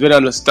 it's very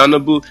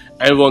understandable,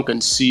 everyone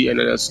can see and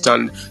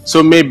understand.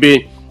 So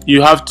maybe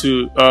you have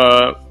to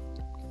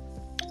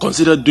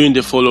consider doing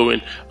the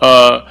following.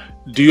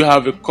 Do you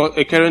have a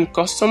current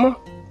customer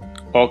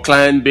or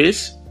client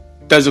base?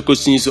 That's the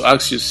question you need to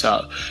ask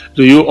yourself.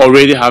 Do you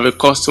already have a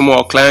customer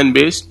or client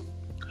base?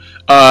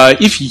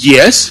 If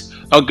yes,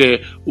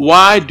 okay,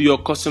 why do your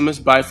customers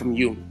buy from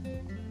you?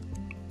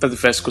 That's the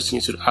first question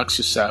you should ask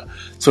yourself.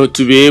 So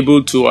to be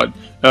able to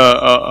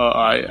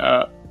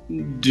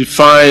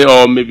define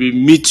or maybe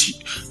meet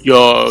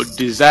your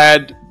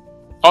desired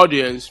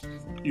audience,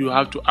 you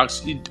have to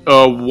ask it,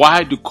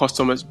 why do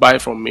customers buy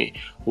from me?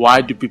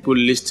 Why do people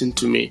listen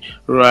to me?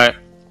 Right?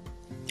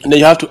 And then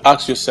you have to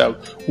ask yourself,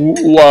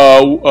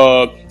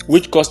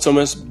 which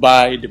customers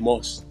buy the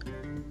most?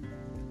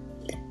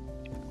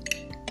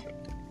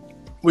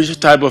 Which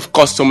type of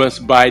customers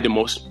buy the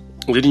most?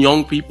 Is it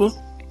young people?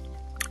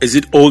 Is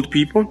it old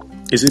people?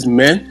 Is it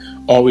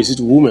men or is it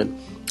women?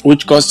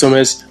 Which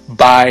customers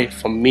buy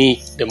from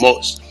me the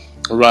most?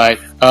 Right?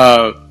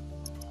 So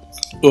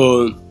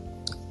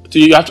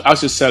you have to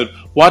ask yourself,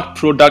 what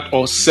product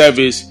or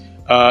service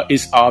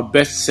is our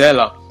best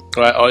seller,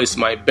 right? Or is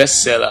my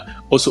best seller?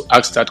 Also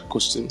ask that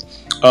question.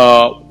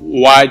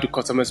 Why do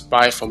customers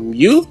buy from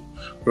you,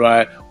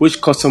 right?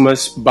 Which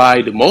customers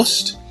buy the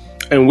most?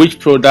 And which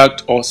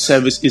product or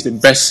service is the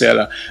best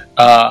seller?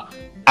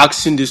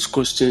 Asking these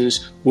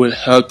questions will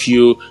help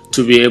you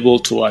to be able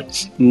to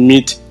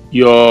meet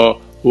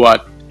your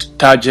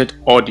target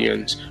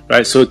audience,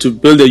 right? So to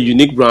build a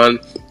unique brand,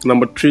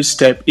 number 3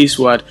 step is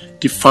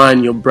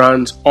define your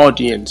brand's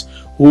audience.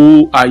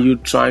 Who are you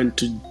trying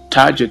to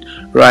target,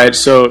 right?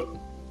 So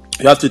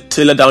you have to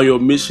tailor down your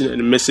mission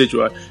and message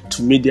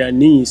to meet their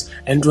needs.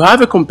 And to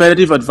have a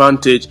competitive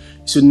advantage,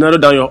 you should narrow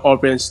down your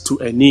audience to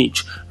a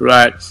niche,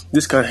 right?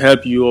 This can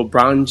help your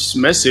brand's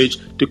message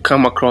to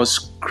come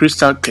across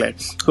crystal clear.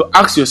 So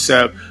ask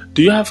yourself,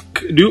 do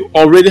you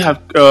already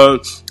have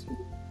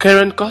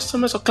current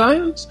customers or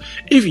clients?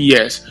 If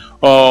yes,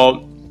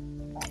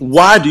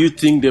 why do you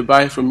think they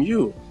buy from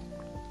you?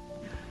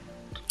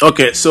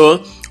 Okay,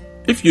 so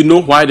if you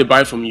know why they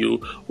buy from you,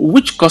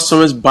 which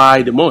customers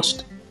buy the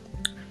most?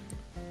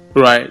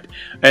 Right?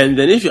 And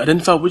then if you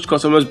identify which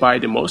customers buy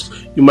the most,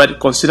 you might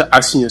consider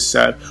asking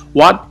yourself,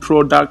 what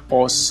product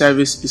or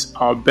service is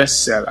our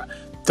best seller?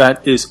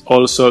 That is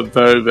also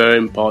very, very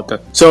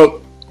important.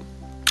 So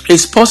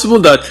it's possible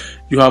that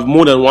you have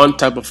more than one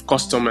type of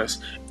customers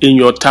in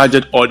your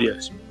target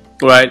audience,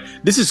 right?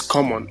 This is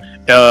common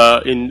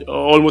in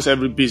almost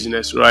every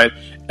business, right?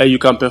 You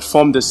can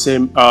perform the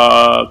same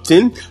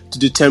thing to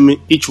determine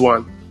each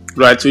one,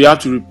 right? So you have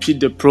to repeat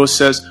the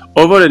process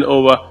over and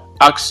over,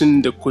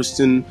 asking the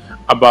question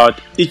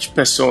about each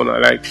persona,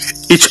 like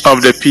each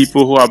of the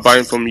people who are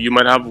buying from you. You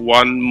might have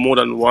more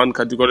than one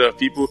category of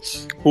people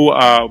who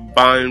are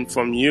buying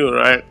from you,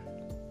 right?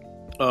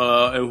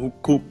 And who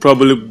could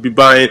probably be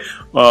buying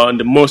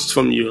the most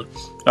from you.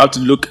 You have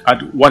to look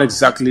at what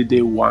exactly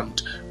they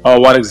want,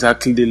 or what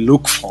exactly they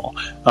look for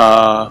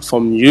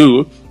from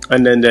you,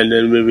 and then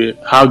maybe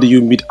how do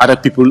you meet other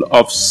people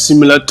of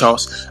similar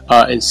thoughts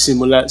and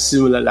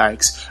similar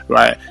likes,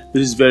 right?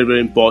 This is very, very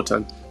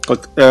important.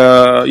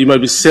 But you might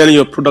be selling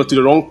your product to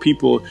the wrong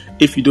people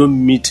if you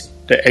don't meet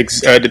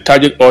the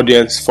target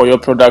audience for your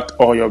product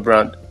or your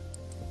brand.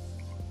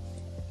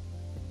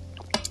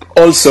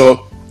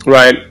 Also,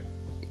 right,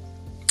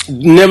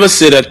 never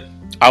say that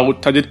I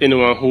would target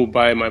anyone who will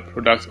buy my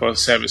products or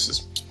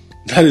services.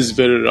 That is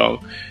very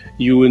wrong.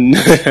 You will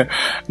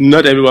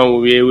not everyone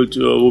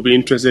will be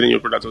interested in your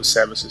product or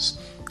services.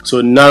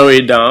 So narrow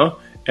it down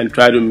and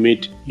try to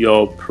meet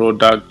your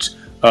product,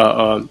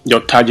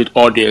 your target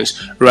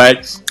audience,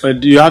 right?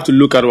 You have to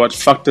look at what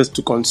factors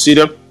to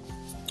consider.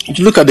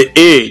 You look at the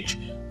age,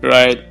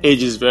 right?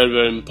 Age is very,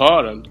 very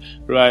important,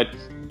 right?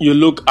 You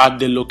look at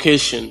the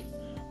location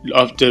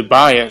of the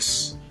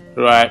buyers,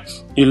 right?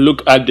 You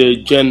look at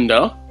the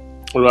gender,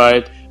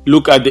 right?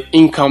 Look at the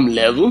income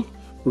level,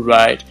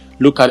 right?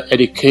 Look at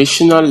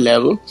educational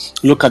level.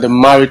 Look at the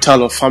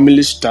marital or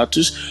family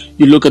status.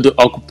 You look at the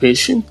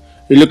occupation.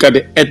 You look at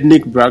the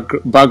ethnic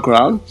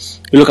background.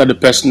 You look at the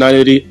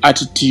personality,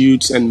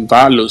 attitudes, and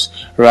values,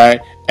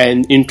 right?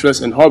 And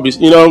interests and hobbies.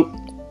 You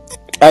know,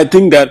 I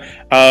think that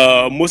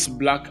most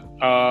black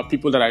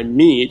people that I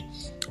meet,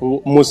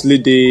 mostly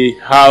they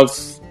have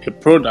a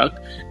product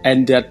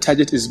and their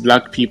target is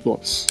black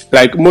people.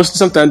 Like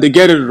sometimes they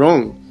get it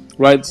wrong,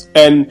 right?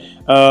 And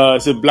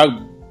it's a black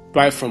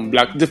buy from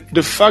black.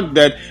 The fact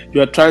that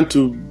you are trying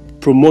to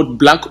promote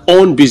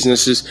black-owned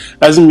businesses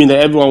doesn't mean that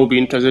everyone will be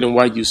interested in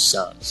what you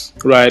sell,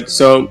 right?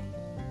 So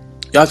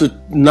you have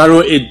to narrow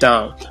it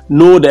down,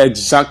 know the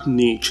exact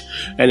niche,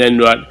 and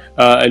then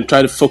and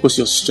try to focus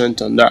your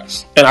strength on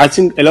that. And I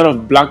think a lot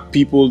of black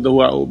people who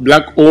are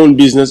black-owned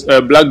business,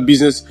 black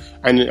business,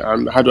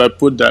 and how do I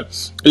put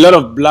that? A lot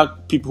of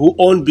black people who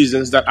own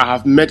business that I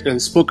have met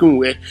and spoken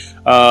with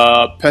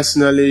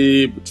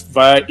personally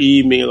via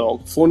email or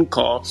phone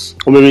call,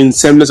 or maybe in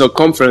seminars or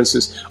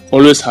conferences,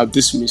 always have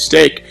this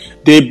mistake.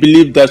 They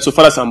believe that so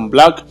far as I'm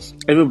black,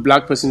 every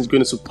black person is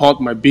going to support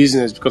my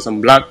business because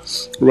I'm black,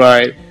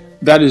 right?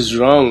 That is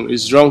wrong.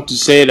 It's wrong to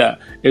say that.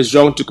 It's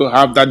wrong to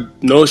have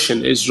that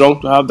notion. It's wrong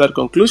to have that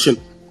conclusion.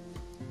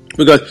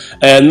 Because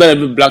not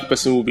every black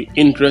person will be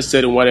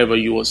interested in whatever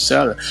you are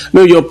selling.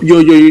 No,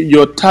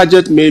 your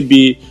target may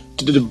be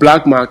to the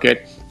black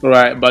market,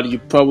 right? But you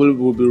probably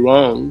will be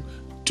wrong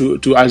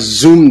to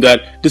assume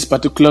that this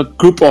particular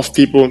group of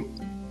people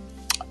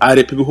are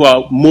the people who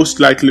are most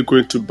likely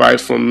going to buy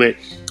from me.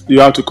 You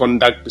have to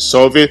conduct the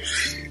survey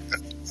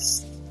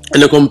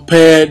and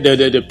compare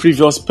the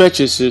previous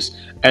purchases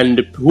and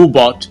who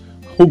bought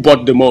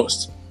the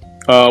most.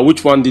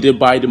 which one did they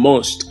buy the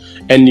most,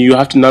 and you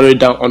have to narrow it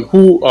down on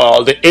who,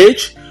 the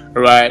age,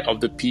 right, of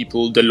the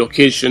people, the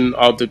location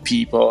of the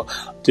people,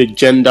 the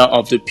gender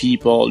of the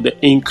people, the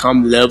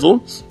income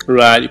level,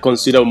 right? You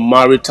consider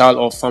marital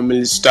or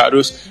family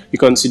status, you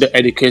consider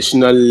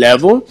educational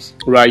level,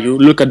 right? You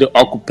look at the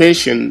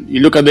occupation, you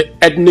look at the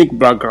ethnic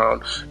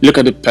background, you look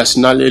at the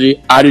personality,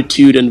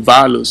 attitude, and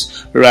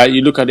values, right?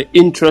 You look at the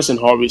interests and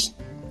hobbies.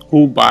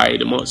 Who buy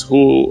the most?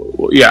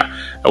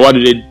 What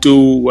do they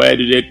do? Where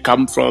do they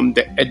come from?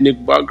 The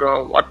ethnic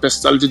background, what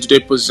personality do they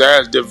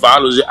possess? The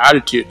values, the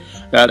attitude,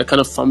 the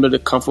kind of family they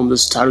come from, the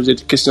status, the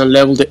educational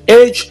level, the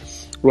age,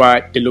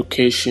 right? The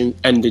location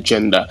and the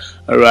gender.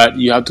 All right,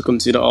 you have to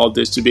consider all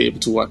this to be able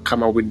to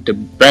come up with the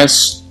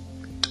best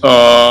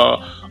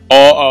or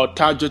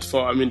target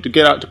for.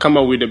 To come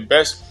up with the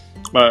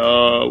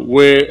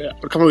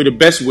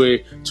best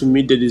way to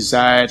meet the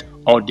desired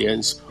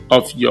audience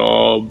of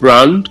your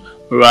brand.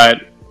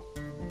 Right.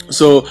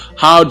 So,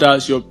 how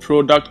does your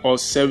product or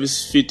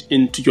service fit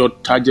into your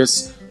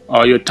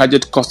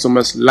target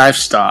customer's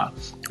lifestyle?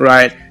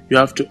 Right. You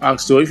have to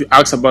ask. So, if you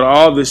ask about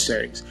all these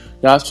things,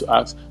 you have to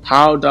ask,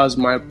 how does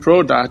my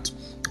product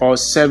or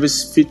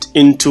service fit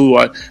into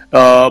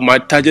my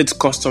target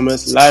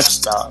customer's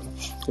lifestyle?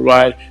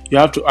 Right. You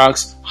have to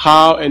ask,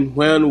 how and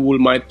when will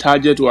my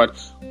target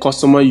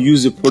customer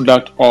use the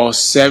product or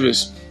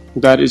service?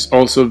 That is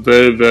also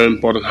very, very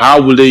important.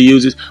 How will they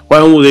use it?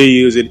 When will they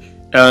use it?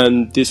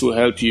 And this will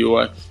help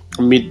you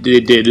meet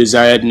the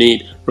desired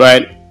need,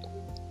 right?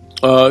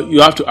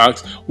 You have to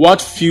ask,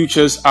 what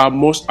features are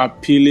most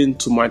appealing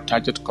to my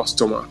target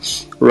customer,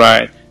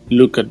 right?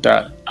 Look at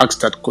that.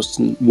 Ask that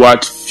question.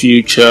 What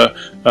features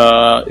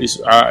of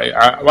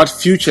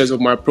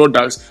my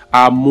products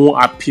are more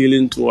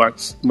appealing to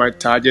my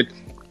target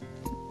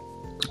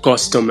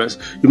customers?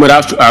 You might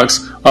have to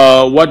ask,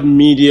 what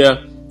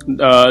media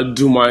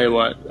do my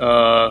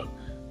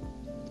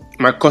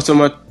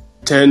customer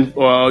tend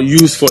or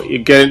use for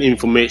getting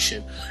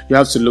information? You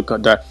have to look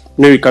at that.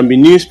 Maybe it can be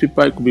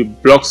newspaper, it could be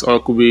blogs, or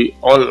it could be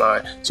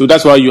online. So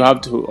that's why you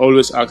have to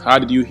always ask, how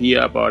did you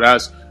hear about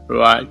us,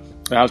 right?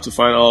 I have to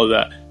find all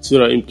that, so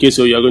that in case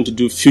you're going to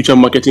do future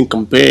marketing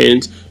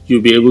campaigns,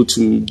 you'll be able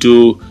to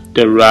do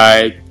the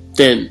right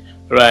thing,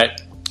 right?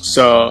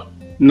 So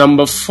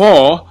number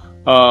 4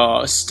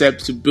 step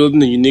to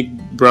building a unique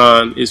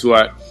brand is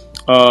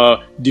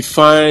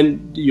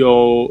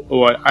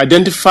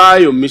identify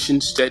your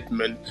mission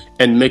statement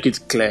and make it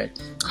clear.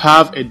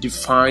 Have a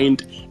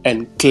defined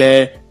and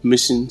clear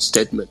mission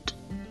statement,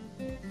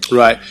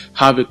 right?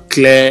 Have a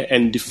clear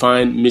and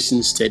defined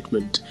mission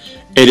statement.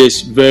 It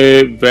is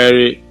very,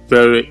 very,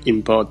 very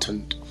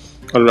important.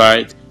 All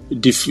right.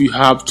 If you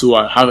have to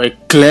have a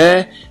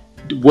clear,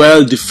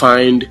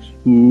 well-defined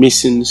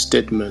mission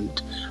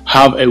statement.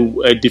 Have a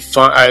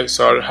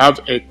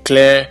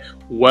clear,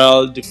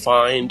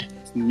 well-defined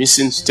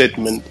mission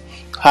statement.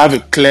 Have a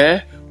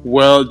clear,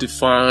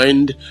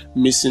 well-defined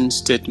mission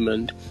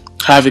statement.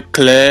 Have a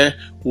clear,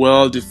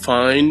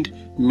 well-defined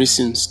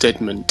mission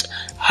statement.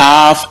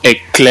 Have a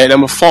clear.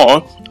 Number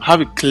 4.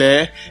 Have a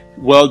clear,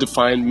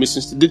 well-defined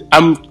mission statement.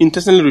 I'm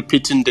intentionally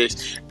repeating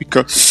this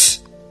because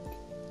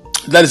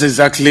that is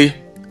exactly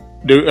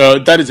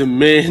that is the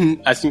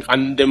main, I think,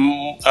 and the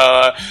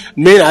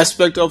main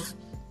aspect of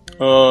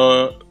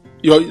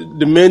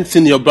the main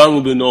thing your brand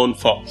will be known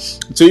for.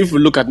 So if we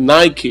look at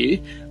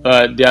Nike,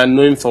 they are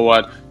known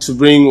for to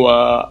bring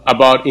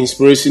about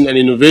inspiration and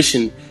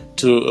innovation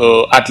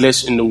to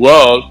athletes in the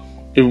world.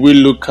 If we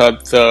look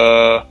at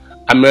the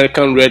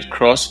American Red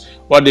Cross,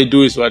 what they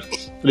do is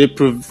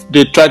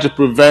they try to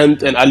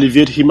prevent and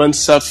alleviate human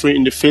suffering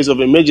in the face of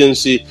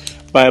emergency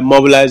by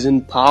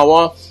mobilizing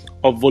power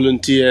of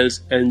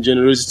volunteers and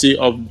generosity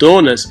of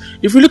donors.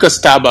 If we look at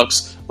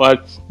Starbucks,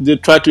 they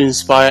try to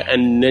inspire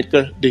and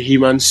nurture the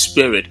human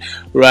spirit,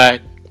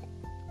 right?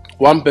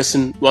 One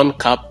person, one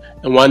cup,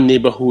 and one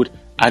neighborhood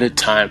at a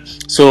time.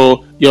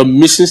 So your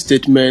mission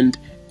statement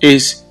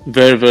is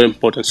very, very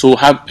important. So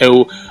have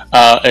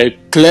a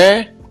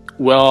clear,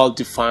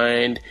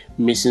 well-defined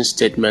mission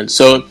statement.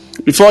 So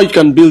before you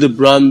can build a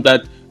brand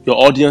that your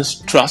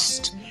audience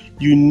trusts,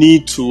 you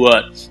need to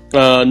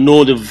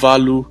know the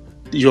value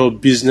your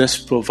business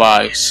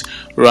provides,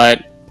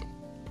 right?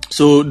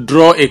 So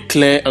draw a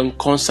clear and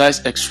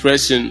concise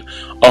expression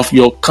of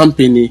your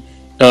company,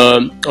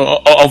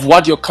 of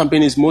what your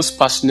company is most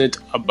passionate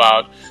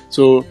about.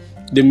 So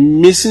the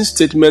mission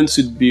statement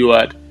should be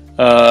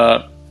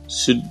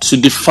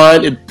should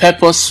define a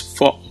purpose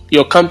for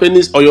your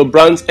company's or your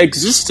brand's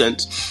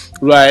existence,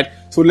 right?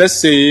 So let's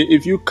say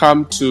if you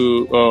come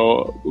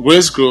to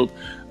Grace Group,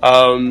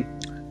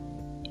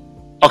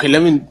 okay,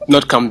 let me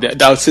not come there.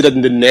 I'll say that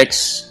in the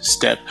next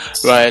step,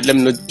 right? Let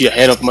me not be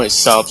ahead of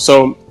myself.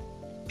 So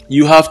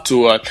you have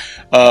to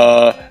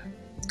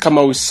come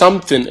up with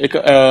something.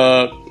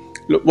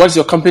 What's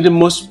your company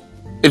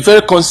a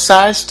very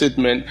concise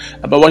statement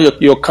about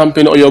what your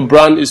company or your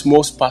brand is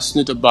most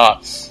passionate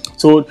about.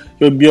 So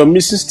your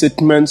mission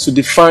statement to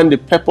define the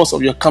purpose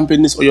of your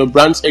company's or your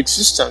brand's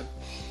existence.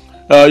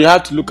 You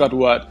have to look at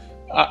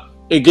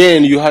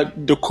again, you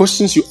had the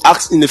questions you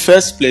asked in the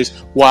first place: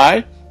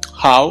 why,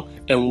 how,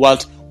 and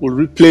what will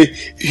replay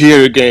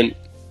here again.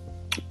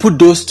 Put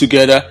those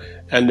together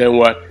and then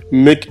what?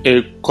 Make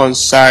a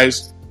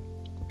concise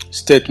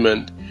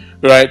statement,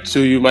 right? So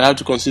you might have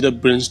to consider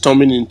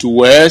brainstorming into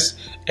words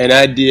and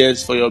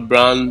ideas for your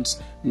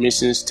brand's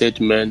mission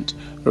statement,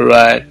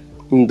 right?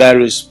 And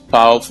that is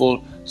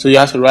powerful. So you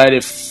have to write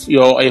a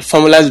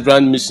formalized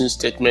brand mission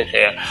statement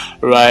here,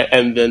 right?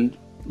 And then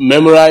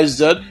memorize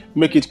that,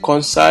 make it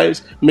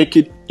concise, make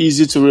it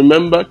easy to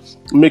remember,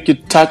 make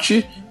it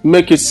touchy,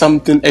 make it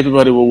something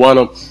everybody will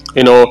want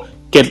to,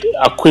 get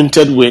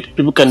acquainted with,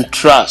 people can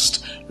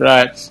trust,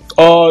 right?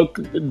 Or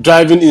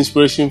driving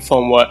inspiration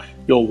from what?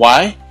 Your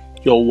why,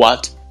 your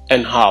what,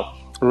 and how,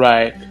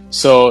 right?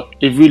 So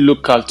if we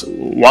look at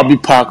Warby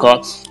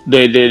Parker,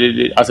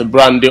 they as a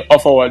brand, they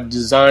offer what?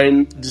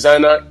 Designer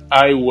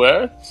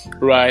eyewear,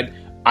 right,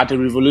 at a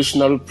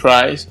revolutionary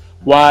price,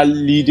 while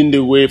leading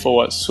the way for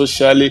what?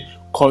 Socially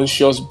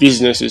conscious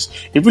businesses.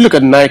 If we look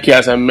at Nike,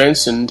 as I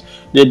mentioned,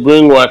 they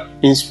bring what?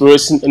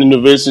 Inspiration and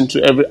innovation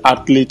to every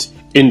athlete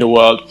in the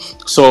world.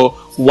 So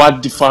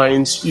what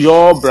defines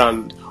your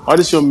brand? What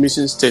is your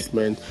mission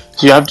statement?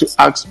 So you have to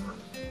ask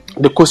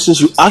the questions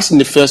you asked in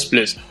the first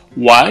place: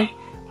 why,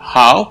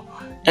 how,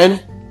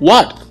 and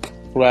what,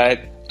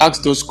 right?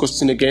 Ask those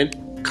questions again,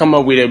 come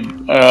up with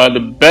the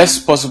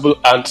best possible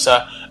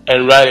answer,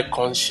 and write a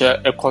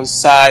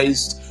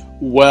concise,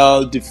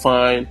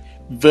 well-defined,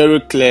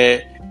 very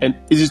clear, and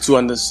easy to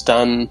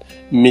understand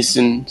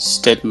mission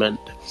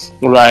statement,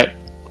 right?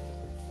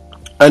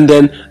 And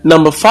then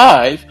number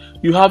 5,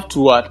 you have to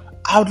what?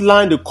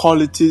 Outline the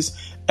qualities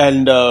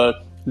and the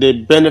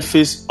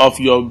benefits of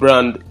your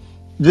brand.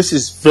 This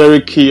is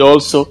very key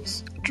also.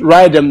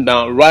 Write them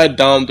down. Write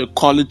down the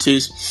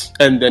qualities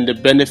and then the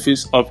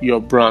benefits of your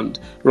brand,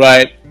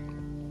 right?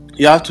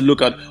 You have to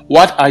look at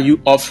what are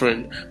you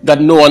offering that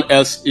no one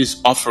else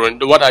is offering.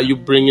 What are you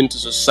bringing to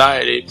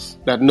society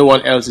that no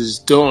one else is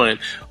doing?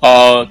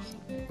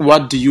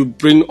 What do you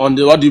bring to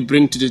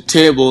the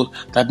table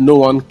that no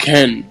one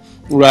can,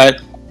 right?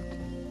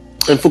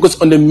 And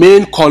focus on the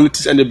main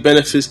qualities and the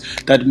benefits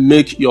that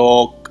make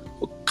your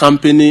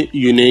company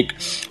unique.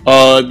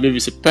 Maybe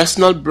it's a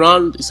personal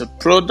brand, it's a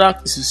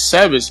product, it's a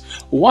service.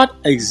 What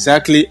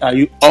exactly are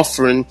you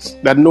offering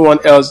that no one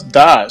else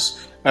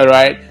does? All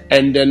right,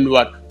 and then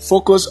what?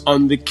 Focus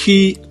on the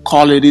key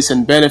qualities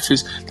and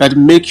benefits that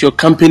make your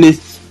company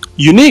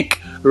unique,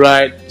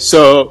 right?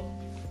 So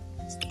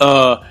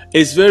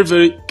it's very,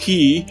 very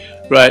key,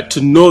 right,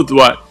 to know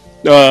what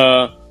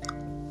to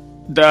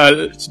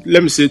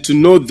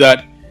know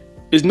that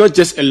it's not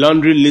just a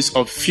laundry list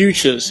of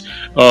features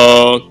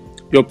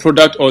your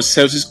product or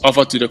services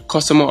offer to the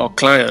customer or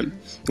client,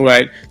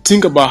 right?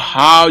 Think about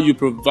how you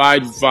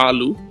provide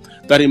value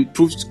that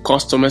improves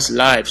customers'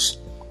 lives,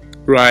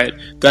 right?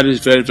 That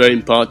is very, very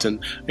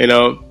important, and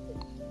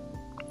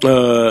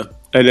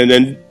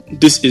then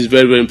this is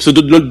very, very important.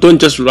 So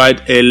don't just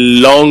write a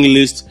long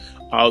list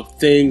of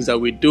things that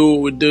we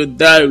do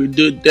that, we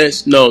do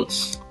this. No,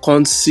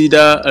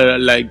 consider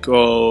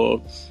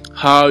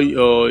how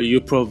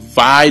you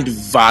provide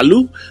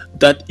value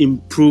that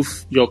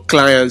improve your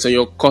clients and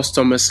your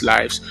customers'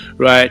 lives,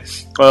 right?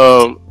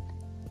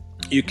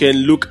 You can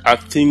look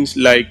at things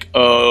like,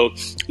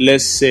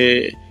 let's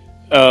say,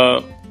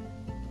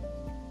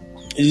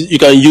 you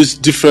can use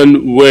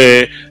different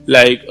way,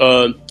 like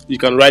you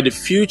can write the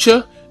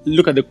future,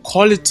 look at the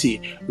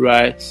quality,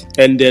 right,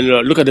 and then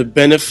look at the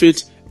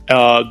benefit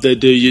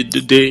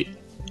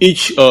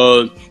each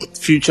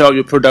feature of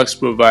your products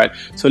provide.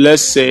 So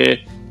let's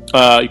say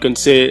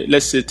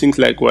let's say things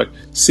like what?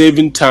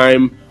 Saving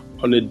time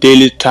on a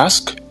daily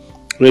task,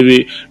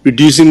 maybe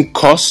reducing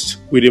cost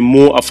with a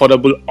more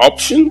affordable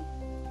option,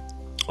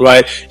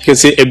 right? You can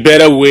say a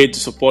better way to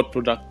support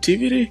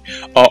productivity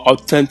or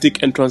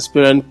authentic and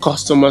transparent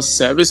customer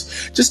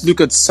service. Just look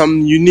at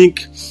some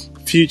unique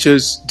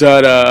features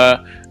that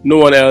no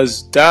one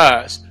else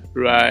does,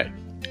 right?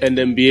 And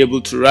then be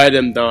able to write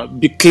them down.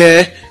 Be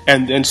clear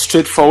and then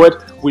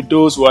straightforward with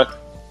those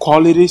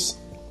qualities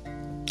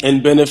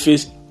and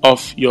benefits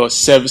of your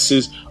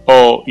services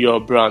or your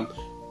brand.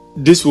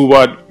 This will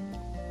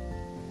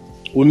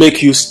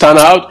make you stand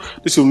out.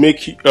 This will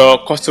make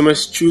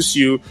customers choose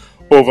you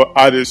over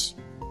others.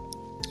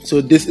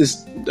 So this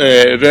is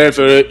a very,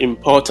 very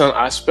important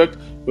aspect,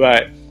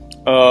 right?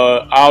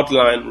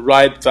 Outline,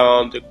 write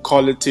down the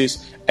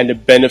qualities and the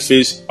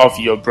benefits of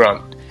your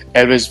brand.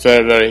 It is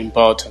very, very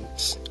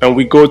important. And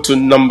we go to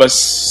number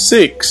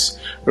 6,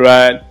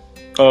 right?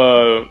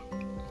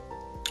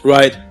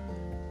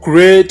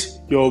 Create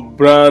your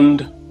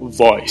brand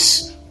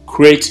voice.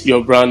 Create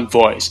your brand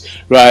voice,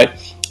 right?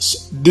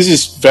 This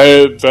is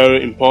very,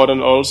 very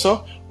important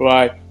also,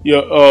 right?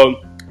 Your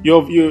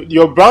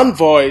brand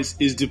voice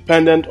is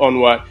dependent on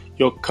what?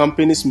 Your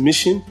company's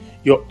mission,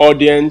 your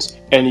audience,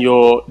 and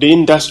the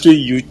industry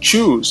you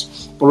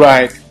choose,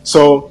 right?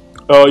 So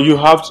you've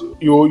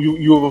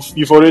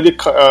already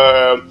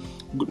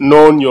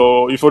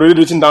you've already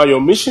written down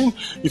your mission,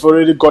 you've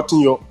already gotten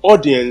your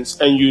audience,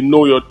 and you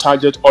know your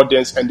target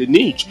audience and the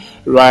niche,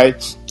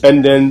 right?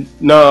 And then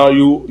now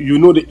you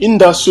know the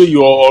industry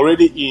you are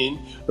already in,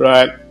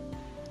 right?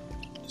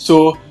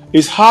 So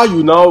it's how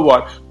you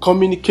now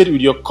communicate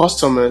with your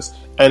customers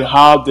and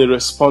how they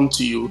respond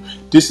to you.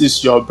 This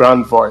is your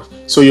brand voice.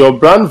 So your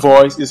brand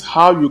voice is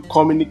how you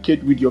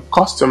communicate with your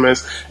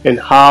customers and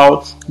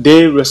how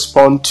they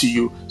respond to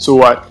you. So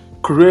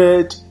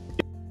create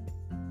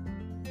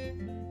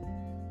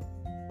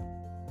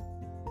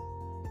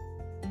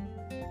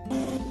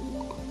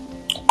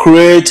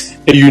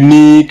a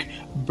unique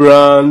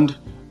brand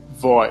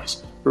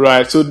voice,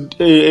 right? So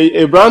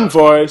a brand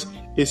voice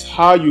is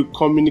how you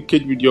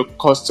communicate with your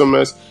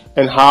customers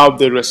and how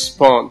they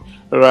respond,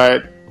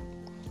 right?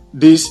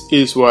 This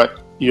is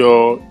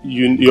your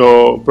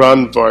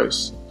brand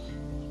voice.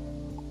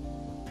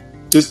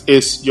 This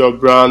is your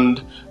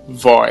brand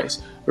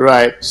voice,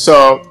 right?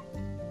 So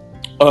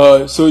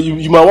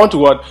you might want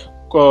to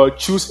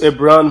choose a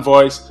brand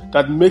voice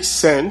that makes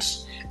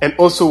sense and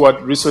also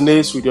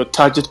resonates with your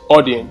target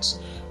audience,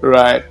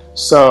 right?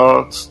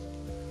 So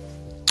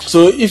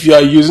if you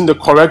are using the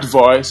correct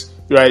voice,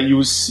 right,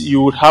 you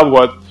would have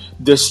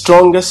the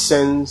strongest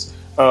sense.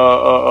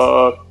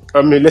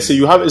 Let's say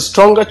you have a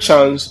stronger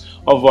chance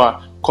of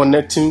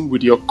connecting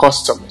with your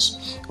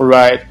customers,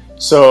 right?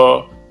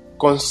 So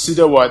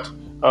consider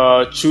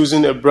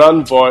choosing a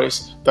brand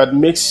voice that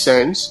makes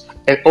sense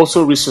and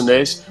also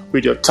resonates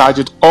with your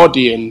target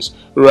audience,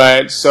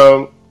 right?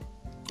 So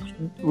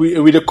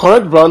with the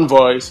correct brand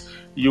voice,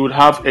 you would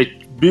have a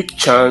big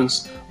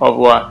chance of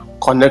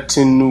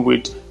connecting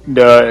with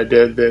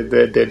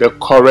the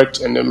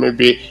correct and then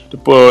maybe the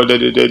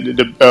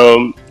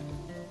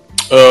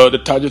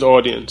target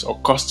audience or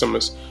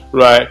customers,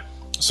 right?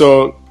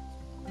 So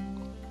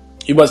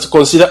you must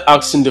consider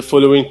asking the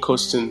following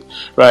question,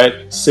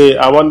 right? Say,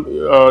 I want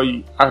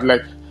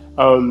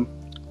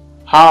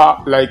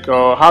how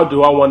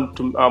do I want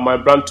my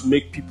brand to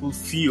make people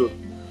feel,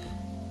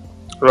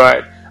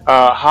 right?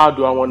 How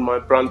do I want my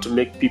brand to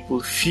make people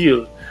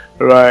feel,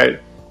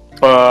 right?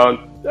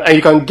 And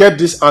you can get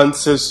these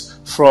answers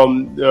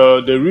from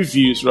the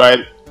reviews,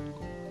 right?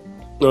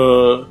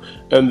 And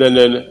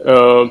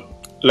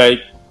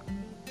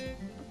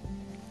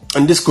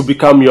and this could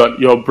become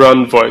your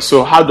brand voice.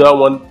 So how do I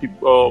want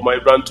my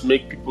brand to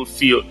make people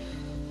feel,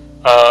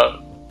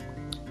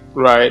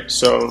 right?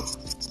 So,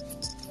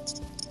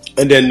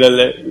 and then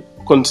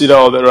consider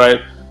all that,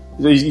 right?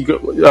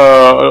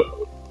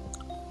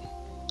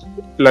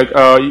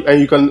 And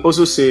you can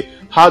also say,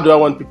 how do I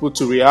want people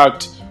to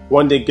react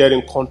when they get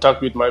in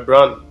contact with my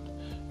brand,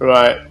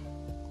 right?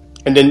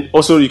 And then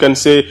also you can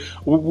say,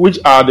 which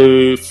are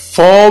the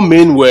 4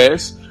 main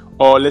words,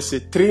 or let's say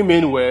 3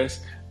 main words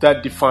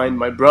that define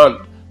my brand,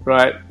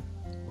 right?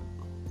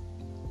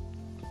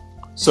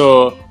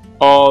 So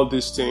all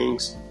these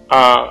things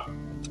are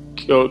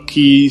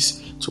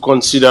keys to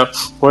consider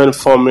when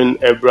forming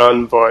a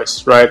brand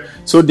voice, right?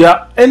 So there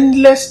are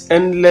endless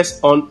words,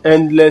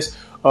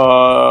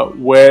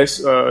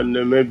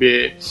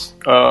 maybe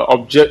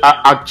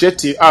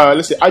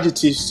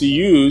adjectives to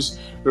use,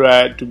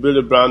 right, to build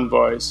a brand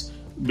voice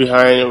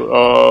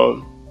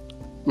behind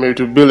maybe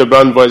to build a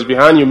brand voice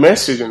behind your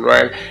messaging,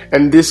 right?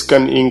 And this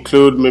can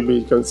include, maybe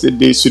you can say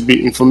this should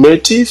be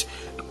informative,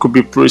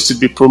 it should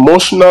be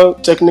promotional,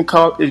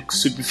 technical, it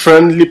should be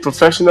friendly,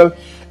 professional,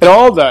 and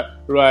all that,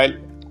 right?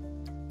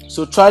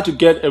 So try to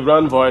get a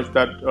brand voice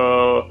that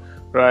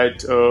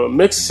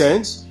makes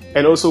sense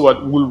and also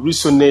will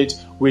resonate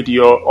with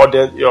your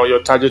audience,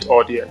 your target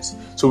audience.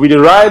 So with the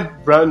right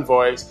brand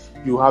voice,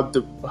 you have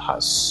the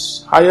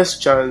highest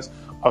chance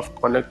of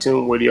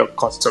connecting with your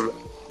customer.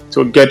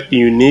 So get a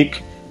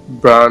unique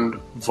brand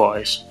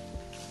voice.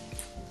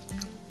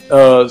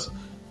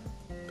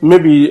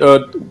 Maybe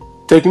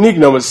technique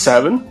number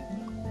 7.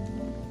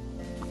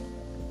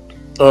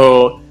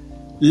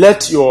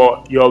 Let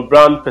your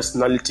brand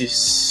personality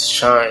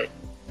shine.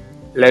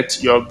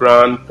 Let your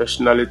brand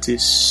personality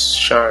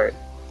shine.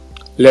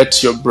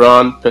 Let your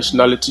brand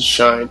personality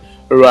shine,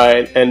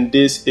 right? And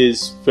this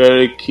is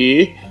very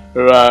key,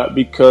 right?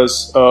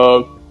 Because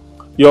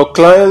your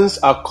clients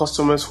are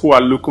customers who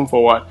are looking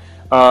for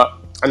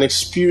an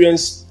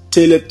experience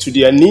tailored to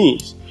their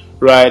needs,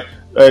 right?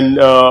 And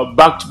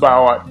backed by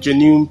our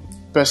genuine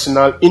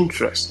personal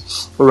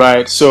interest,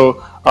 right?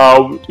 So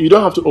you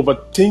don't have to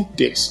overthink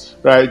this,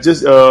 right?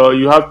 Just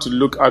you have to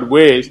look at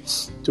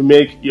ways to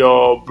make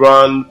your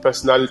brand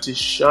personality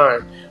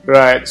shine,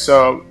 right?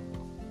 So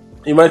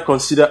you might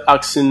consider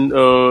asking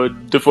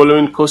the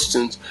following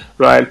questions,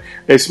 right?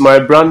 Is my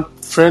brand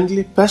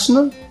friendly,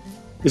 personal?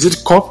 Is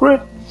it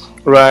corporate,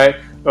 right?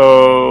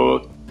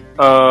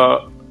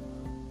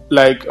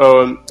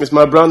 Is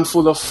my brand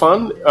full of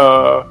fun,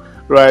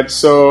 right?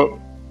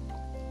 So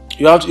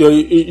you have to,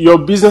 your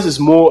business is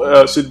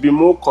more should be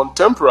more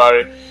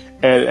contemporary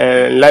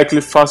and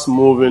likely fast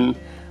moving,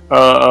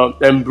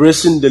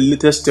 embracing the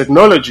latest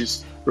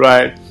technologies,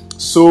 right?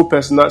 So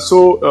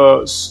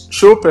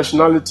show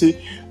personality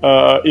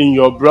in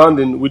your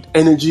branding with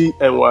energy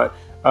and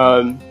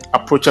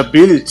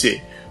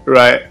approachability,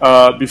 right?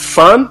 Be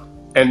fun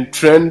and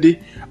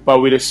trendy, but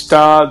with a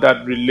style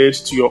that relates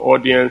to your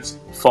audience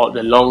for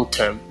the long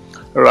term,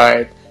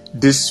 right?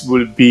 This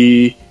will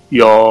be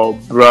your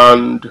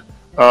brand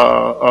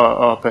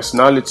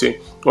personality,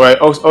 right?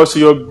 Also,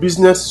 your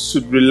business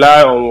should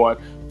rely on what?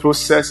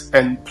 Process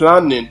and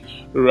planning,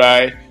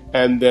 right?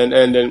 And then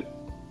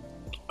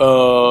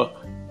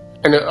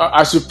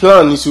as you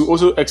plan, you should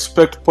also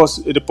expect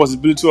the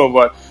possibility of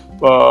what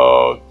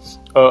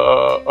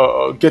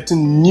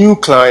getting new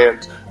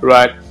clients,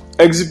 right?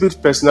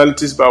 Exhibit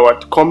personalities by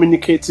what?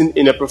 Communicating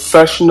in a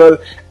professional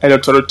and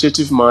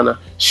authoritative manner.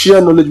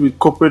 Share knowledge with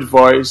corporate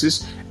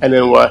voices, and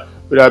then what?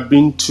 Without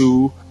being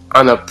too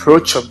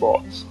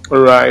unapproachable,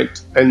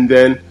 right? And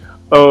then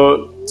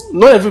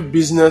not every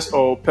business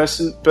or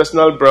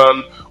personal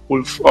brand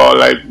will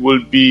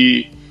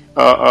be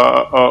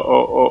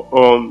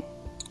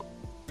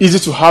easy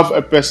to have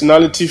a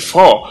personality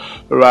for,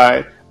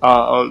 right?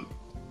 And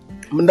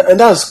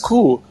that's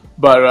cool,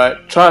 but right,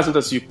 try as much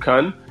as you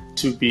can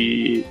to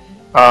be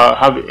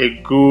have a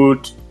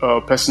good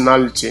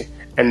personality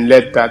and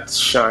let that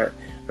shine,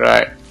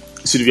 right?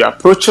 It should be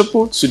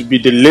approachable, should be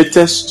the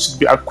latest, should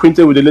be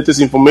acquainted with the latest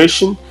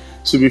information,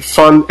 should be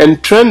fun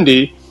and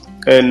trendy,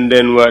 and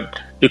then what?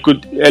 It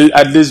could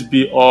at least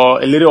be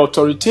a little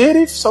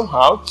authoritative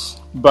somehow,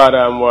 but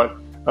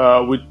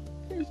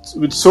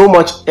with so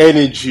much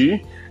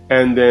energy,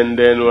 and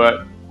then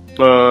what?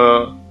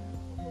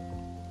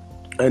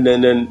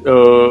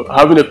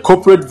 Having a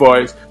corporate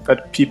voice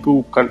that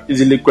people can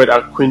easily get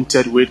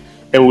acquainted with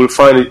and will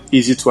find it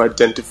easy to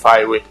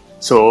identify with.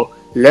 So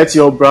let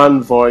your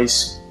brand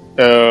voice,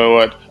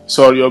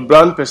 your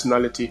brand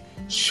personality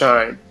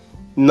shine.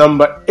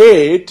 Number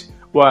 8,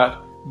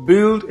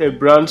 build a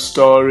brand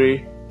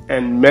story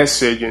and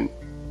messaging.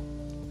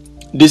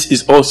 This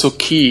is also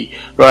key,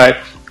 right?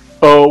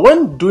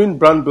 When doing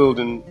brand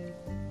building,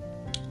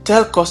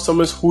 tell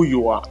customers who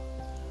you are,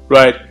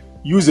 right?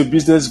 Use a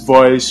business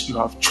voice you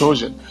have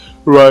chosen,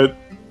 right?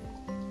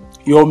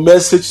 Your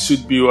message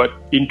should be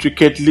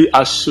intricately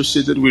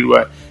associated with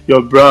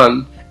your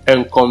brand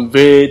and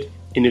conveyed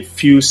in a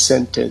few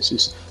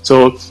sentences.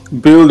 So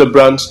build a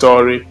brand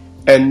story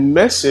and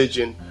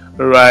messaging,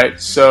 right?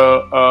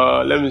 So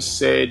let me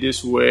say it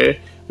this way,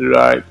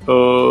 right?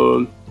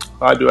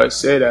 How do I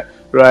say that,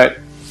 right?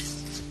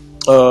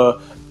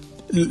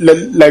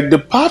 Like the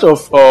part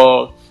of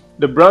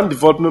the brand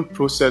development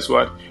process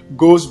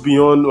goes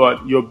beyond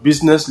your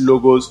business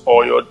logos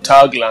or your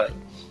tagline,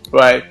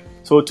 right?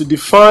 So to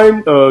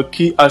define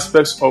key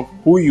aspects of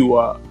who you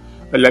are,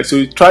 so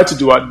you try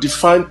to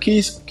define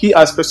key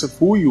aspects of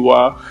who you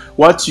are,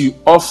 what you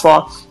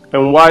offer,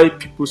 and why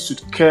people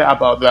should care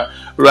about that,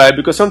 right?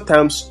 Because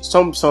sometimes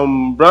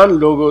some brand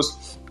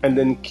logos and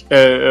then key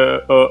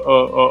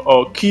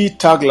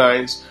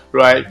taglines,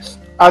 right,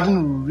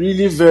 aren't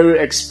really very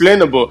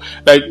explainable.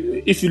 Like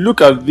if you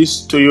look at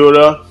this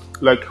Toyota,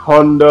 like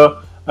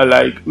Honda,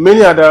 like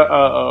many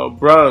other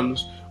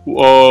brands,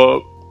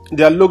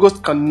 their logos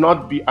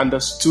cannot be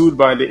understood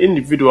by the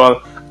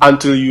individual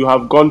until you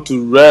have gone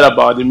to read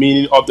about the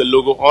meaning of the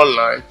logo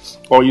online,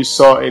 or you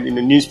saw it in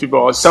the newspaper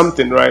or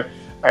something, right?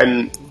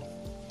 And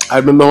I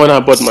remember when I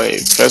bought my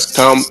first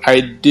car,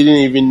 I didn't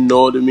even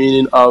know the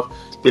meaning of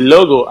the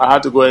logo. I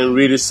had to go and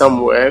read it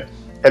somewhere,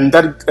 and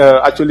that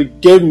actually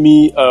gave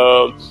me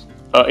a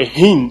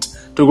hint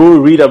to go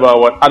read about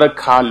what other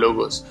car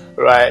logos,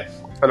 right?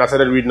 And I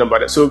started reading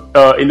about it. So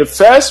in the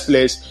first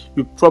place,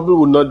 people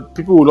will not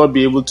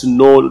be able to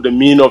know the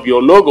meaning of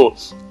your logo,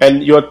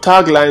 and your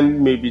tagline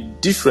may be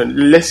different.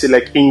 Let's say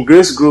like in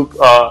Grace Group,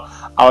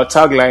 our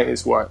tagline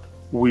is what?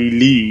 We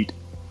lead.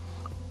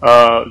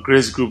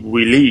 Grace Group,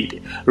 we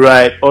lead,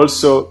 right?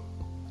 Also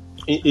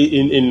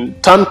in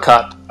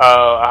Tancat,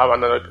 I have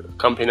another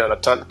company on a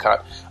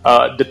Tancat.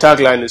 The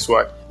tagline is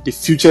what? The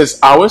future is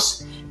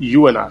ours,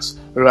 you and us,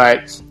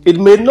 right? It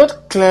may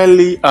not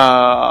clearly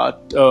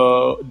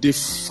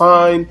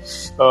define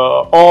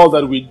all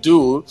that we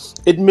do.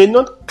 It may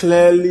not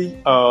clearly,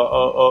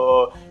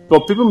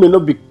 but people may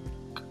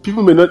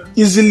not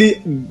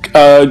easily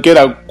get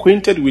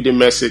acquainted with the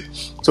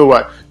message. So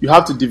what? You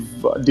have to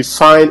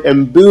define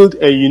and build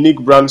a unique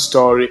brand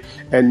story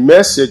and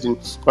messaging.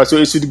 So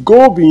it should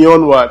go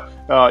beyond what?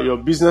 Your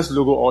business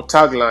logo or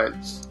tagline.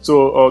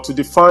 So to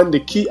define the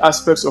key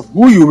aspects of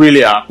who you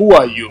really are. Who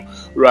are you,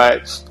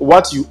 right?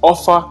 What you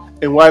offer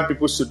and why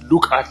people should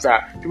look at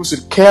that. People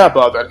should care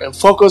about that and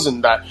focus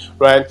on that,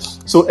 right?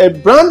 So a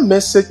brand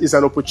message is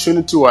an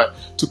opportunity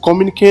to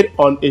communicate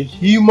on a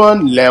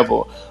human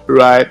level,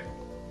 right?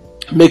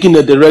 Making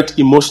a direct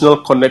emotional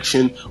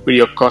connection with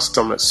your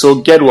customers. So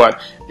get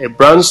what? A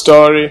brand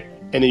story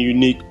and a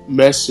unique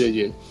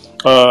messaging.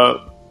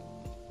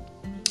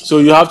 So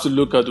you have to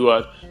look at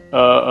what?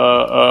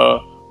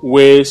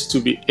 Ways to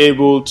be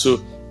able to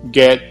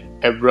get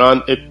a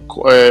brand, a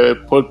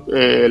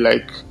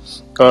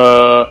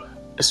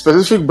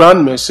specific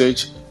brand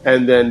message,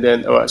 and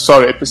a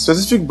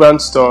specific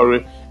brand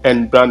story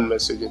and brand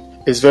messaging.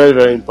 It's very,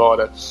 very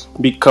important,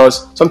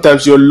 because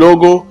sometimes your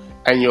logo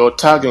and your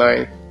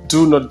tagline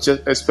do not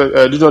just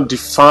do not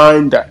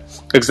define that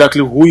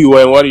exactly who you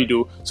are and what you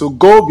do. So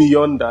go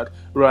beyond that,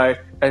 right,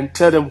 and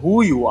tell them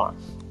who you are,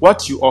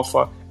 what you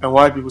offer, and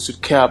why people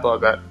should care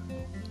about that,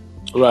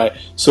 right?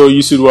 So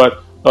you should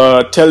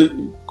tell,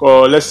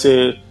 or let's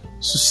say,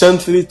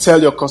 succinctly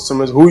tell your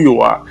customers who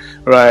you are,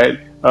 right?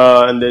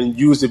 And then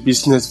use the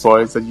business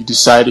voice that you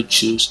decide to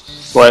choose,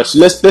 right? So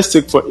let's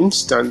take, for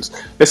instance,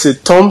 let's say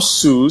Tom's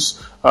Shoes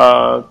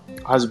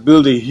has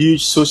built a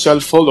huge social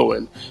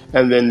following,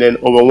 and then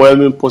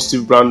overwhelming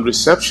positive brand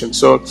reception.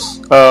 So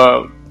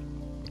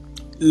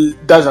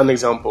that's an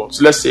example.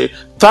 So let's say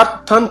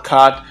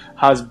Tankard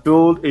has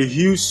built a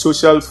huge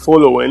social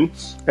following,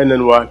 and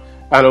then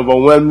an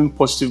overwhelming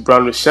positive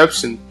brand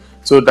reception,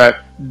 so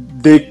that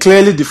they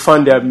clearly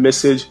define their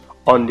message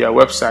on their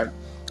website.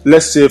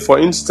 Let's say, for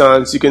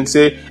instance, you can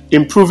say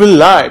improving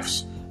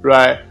lives,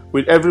 right?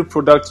 With every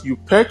product you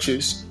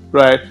purchase,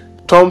 right,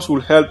 Tom's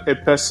will help a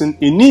person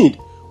in need,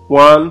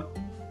 one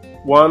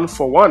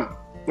for one,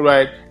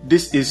 right?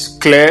 This is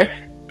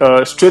clear,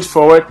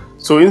 straightforward.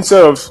 So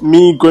instead of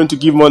me going to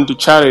give money to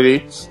charity,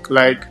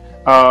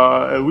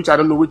 which I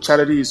don't know which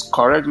charity is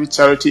correct, which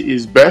charity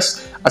is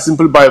best, I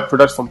simply buy a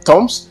product from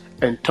Tom's,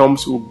 and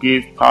Tom's will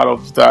give part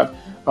of that,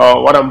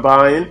 what I'm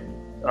buying,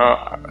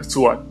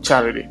 to a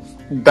charity.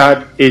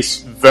 That is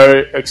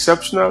very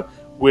exceptional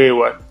way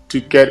to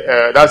get.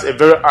 That's a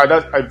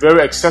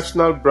very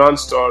exceptional brand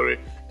story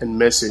and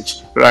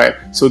message, right?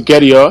 So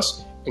get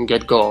yours and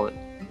get going.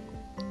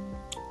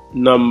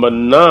 Number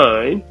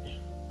 9,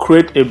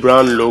 create a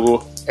brand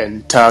logo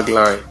and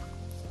tagline,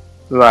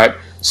 right?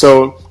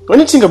 So when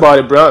you think about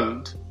a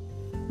brand,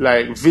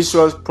 like,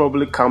 visuals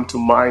probably come to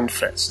mind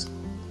first.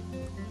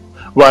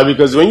 Why?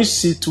 Because when you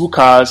see 2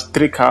 cars,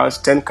 3 cars,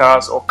 10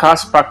 cars, or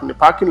cars parked in the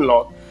parking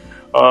lot,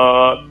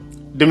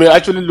 they may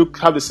actually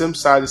have the same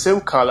size, the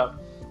same color,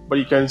 but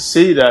you can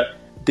see that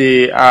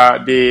they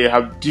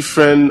have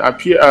different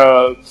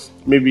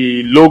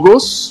maybe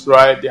logos,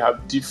 right? They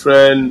have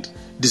different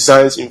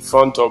designs in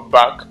front or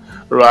back,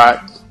 right?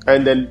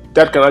 And then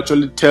that can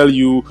actually tell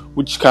you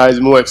which car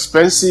is more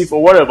expensive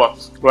or whatever,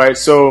 right?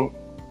 So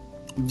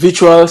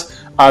visuals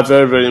are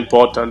very, very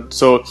important.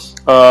 So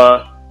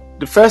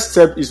the first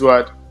step is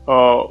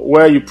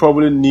where you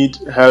probably need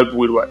help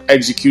with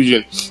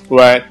execution,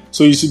 right?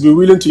 So you should be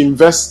willing to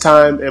invest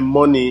time and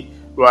money,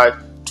 right,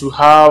 to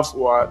have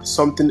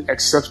something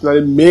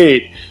exceptionally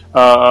made,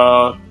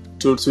 to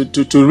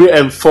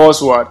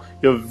reinforce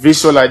your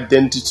visual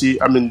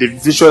identity. I mean, the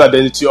visual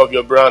identity of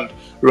your brand,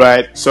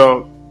 right?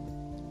 So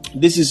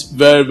this is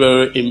very,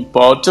 very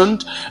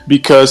important,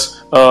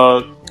 because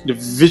the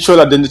visual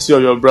identity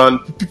of your brand,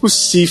 people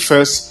see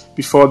first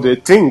before they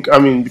think. I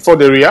mean, before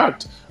they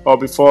react or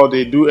before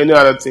they do any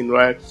other thing,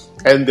 right?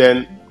 And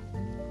then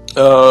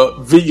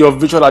your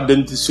visual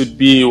identity should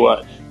be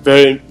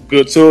very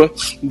good. So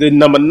the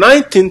number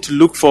 9 thing to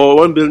look for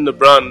when building a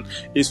brand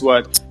is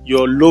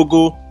your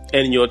logo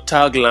and your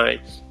tagline.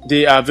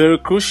 They are very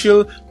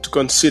crucial to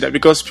consider,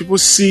 because people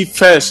see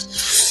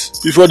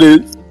first before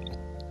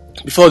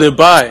they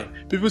buy.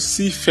 People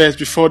see first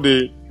before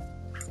they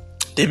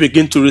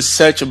begin to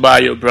research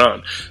about your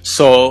brand.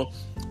 So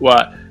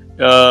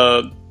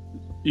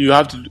you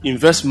have to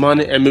invest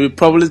money and maybe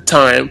probably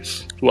time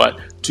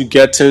to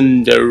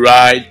getting the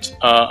right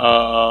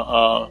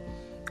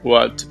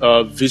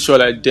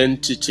visual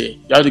identity.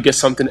 You have to get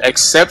something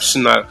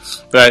exceptional,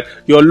 right?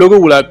 Your logo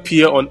will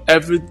appear on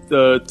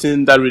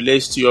everything that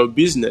relates to your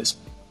business.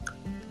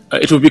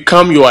 It will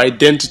become your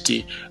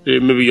identity.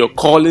 Maybe your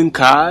calling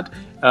card,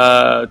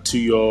 to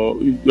your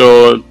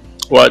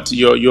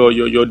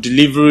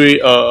delivery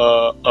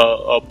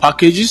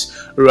packages,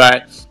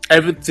 right?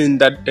 Everything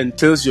that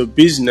entails your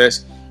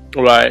business,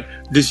 right?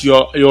 This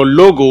your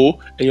logo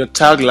and your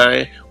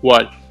tagline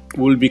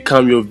will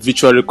become your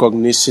visual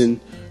recognition,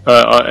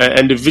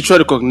 and the visual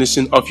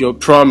recognition of your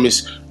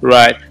promise,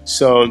 right?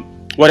 So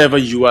whatever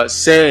you are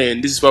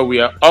saying, this is what we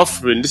are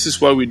offering, this is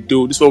what we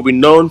do, this is what we're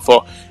known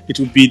for. It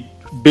will be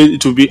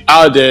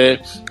out there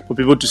for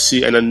people to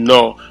see and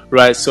know,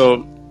 right?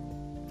 So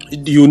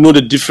you know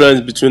the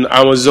difference between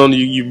Amazon.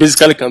 You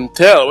basically can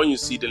tell when you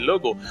see the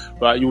logo,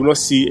 right? You will not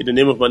see the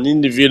name of an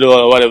individual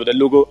or whatever. The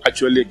logo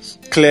actually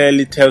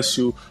clearly tells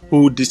you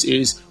who this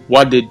is,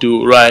 what they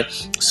do, right?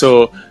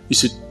 So you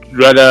should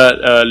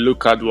rather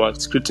look at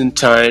creating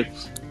time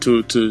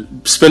to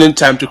spending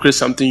time to create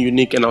something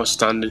unique and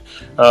outstanding.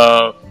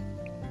 So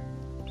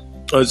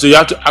you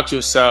have to ask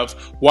yourself,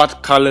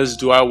 what colors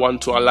do I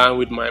want to align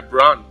with my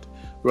brand,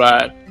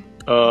 right?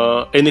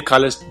 Any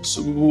colors,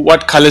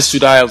 what colors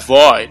should I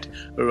avoid,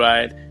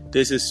 right?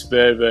 This is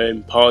very, very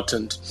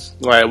important,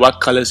 right? What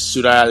colors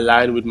should I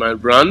align with my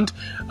brand,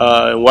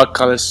 and what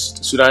colors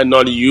should I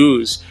not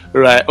use,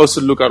 right?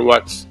 Also look at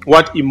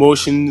what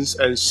emotions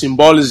and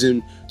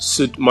symbolism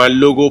should my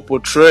logo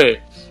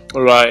portray,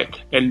 right?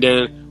 And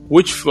then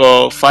which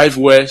 5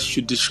 words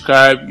should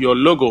describe your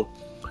logo,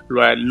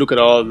 right? Look at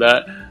all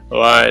that,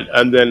 right?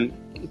 And then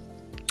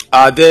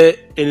Are there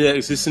any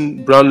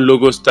existing brand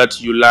logos that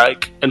you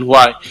like, and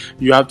why?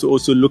 You have to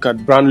also look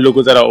at brand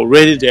logos that are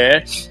already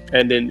there,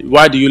 and then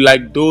why do you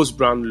like those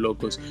brand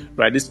logos,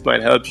 right? This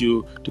might help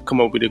you to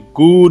come up with a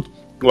good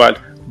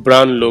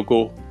brand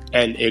logo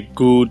and a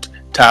good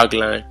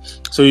tagline.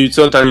 So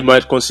sometimes you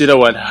might consider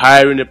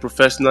hiring a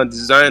professional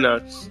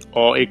designer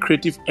or a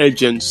creative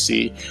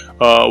agency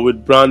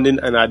with branding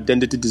and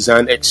identity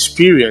design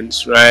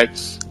experience, right?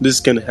 This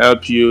can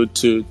help you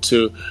to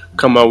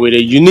come up with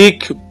a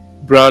unique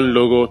brand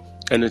logo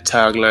and a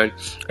tagline.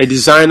 A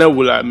designer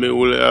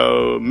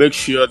will make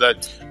sure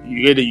that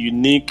you get a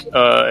unique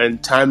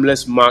and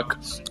timeless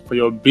mark for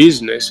your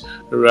business,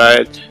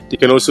 right? They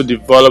can also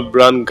develop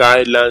brand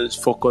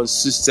guidelines for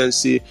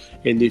consistency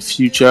in the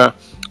future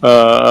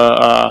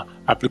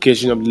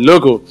application of the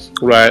logo,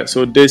 right?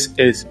 So this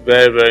is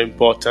very, very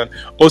important.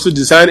 Also,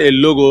 design a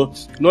logo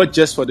not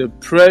just for the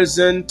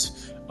present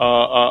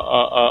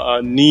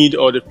need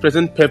or the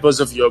present purpose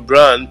of your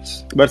brand,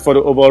 but for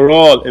the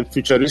overall and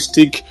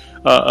futuristic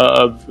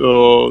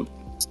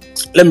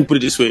let me put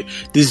it this way: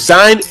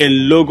 design a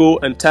logo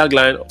and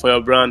tagline for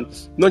your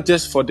brand not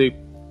just for the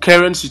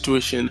current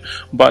situation,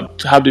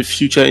 but have the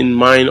future in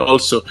mind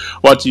also,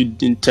 what you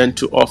intend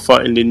to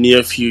offer in the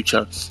near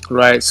future,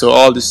 right? So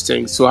all these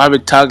things. So have a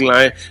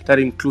tagline that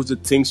includes the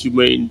things you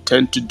may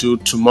intend to do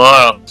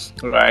tomorrow,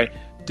 right?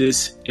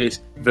 This is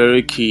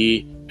very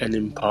key and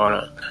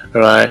important,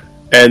 right?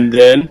 And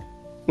then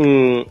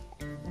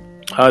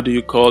how do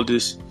you call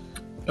this?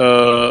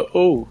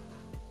 Oh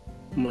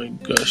my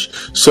gosh.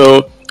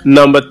 So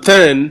number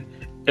 10,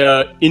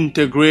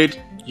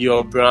 integrate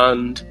your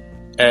brand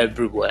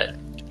everywhere.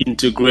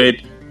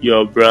 Integrate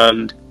your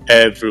brand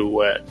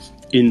everywhere.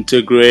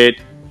 Integrate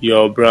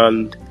your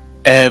brand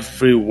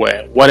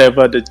everywhere.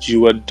 Whatever that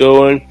you are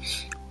doing,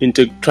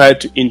 try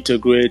to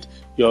integrate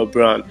your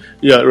brand.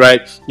 Yeah,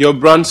 right. Your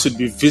brand should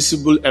be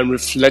visible and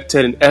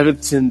reflected in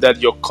everything that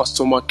your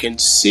customer can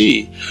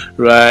see,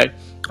 right?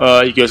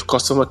 Your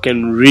customer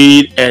can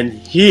read and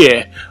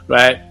hear,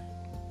 right?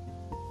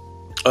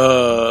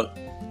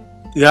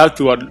 You have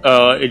to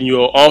in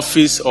your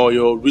office or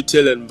your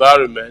retail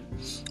environment,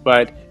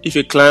 right? If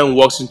a client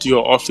walks into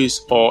your office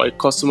or a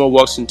customer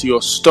walks into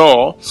your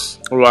store,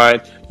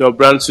 right, your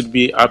brand should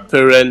be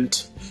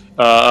apparent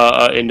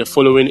in the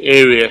following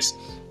areas.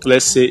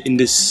 Let's say in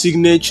the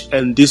signage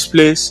and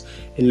displays,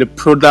 in the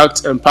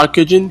product and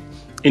packaging,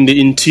 in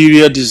the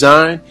interior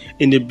design,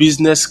 in the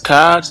business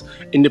cards,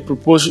 in the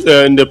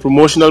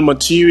promotional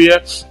material,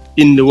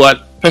 in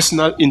the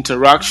personal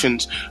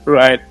interactions,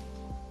 right?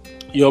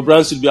 Your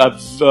brand should be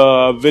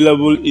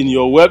available in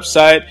your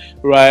website,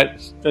 right?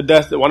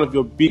 That's one of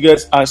your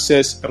biggest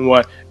assets and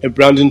a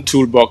branding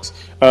toolbox.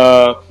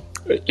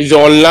 It's an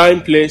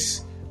online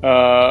place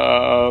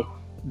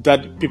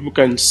that people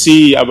can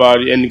see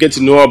about it and get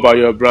to know about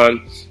your brand.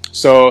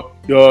 So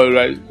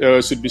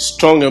your should be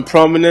strong and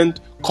prominent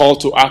call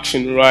to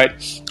action, right?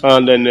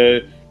 And then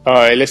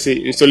let's say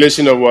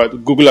installation of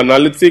Google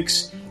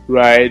Analytics,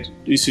 right?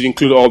 You should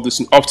include all this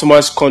in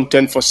optimized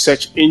content for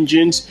search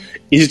engines,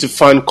 easy to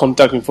find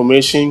contact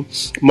information,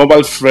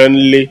 mobile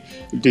friendly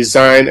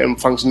design and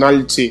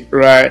functionality,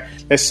 right?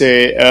 Let's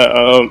say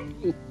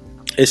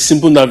a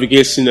simple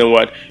navigation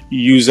and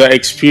user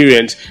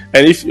experience.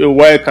 And if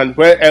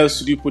where else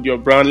should you put your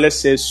brand? Let's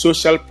say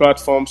social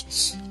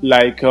platforms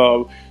like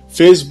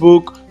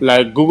Facebook,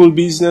 like Google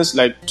Business,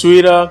 like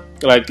Twitter,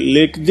 like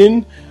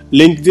LinkedIn,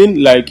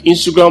 like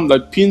Instagram,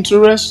 like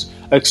Pinterest,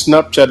 like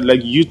Snapchat, like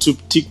YouTube,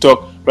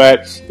 TikTok, right?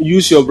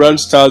 Use your brand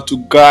style to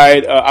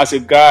guide as a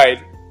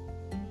guide,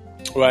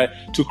 right,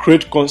 to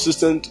create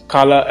consistent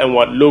color and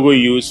logo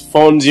use,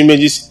 fonts,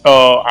 images,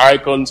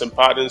 icons and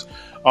patterns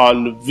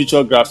on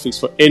visual graphics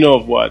for any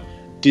of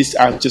these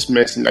I've just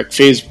mentioned, like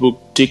Facebook,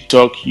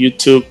 TikTok,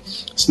 YouTube,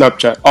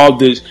 Snapchat. All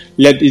this,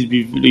 let it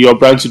be, your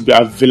brand should be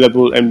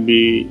available and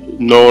be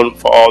known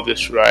for all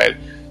this, right?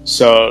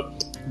 So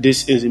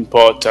this is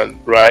important,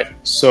 right?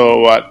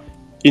 So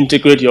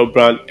integrate your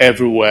brand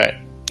everywhere.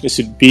 It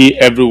should be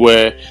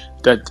everywhere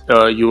that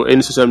you're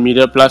in social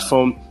media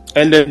platform.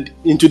 And then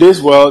in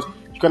today's world,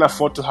 you can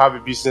afford to have a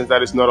business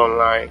that is not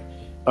online.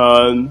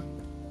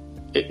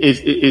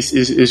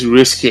 It's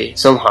risky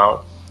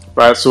somehow,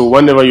 right? So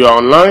whenever you are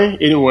online,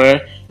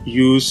 anywhere,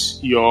 use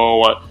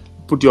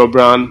put your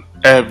brand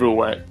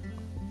everywhere.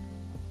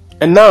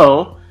 And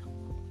now,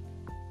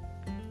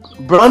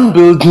 brand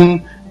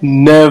building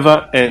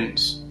never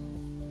ends.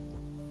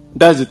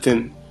 That's the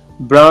thing.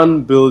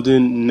 Brand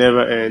building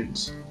never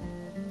ends.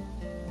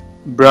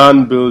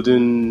 Brand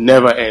building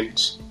never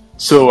ends.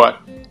 So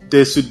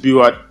there should be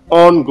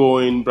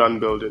ongoing brand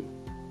building.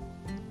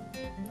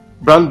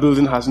 Brand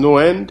building has no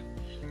end.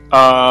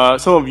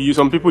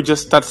 Some people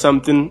just start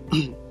something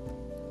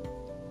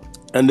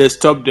and they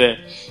stop there,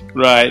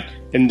 right?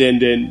 And then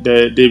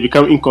they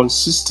become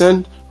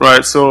inconsistent,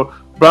 right? So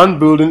brand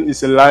building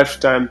is a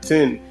lifetime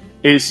thing.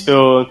 It's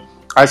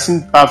I've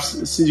seen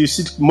you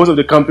see most of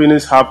the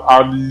companies have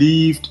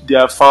outlived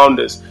their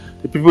founders.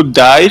 The people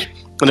died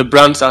and the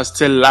brands are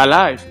still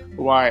alive.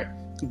 Why?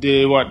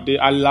 They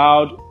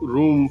allowed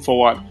room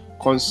for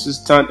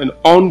consistent and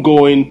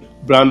ongoing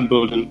brand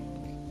building.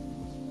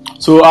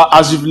 So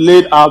as you've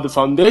laid out the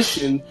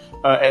foundation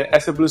and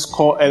established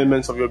core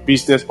elements of your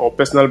business or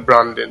personal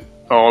branding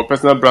or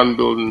personal brand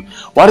building,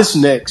 what is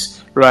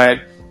next, right?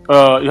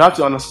 You have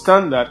to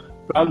understand that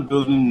brand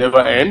building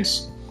never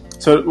ends.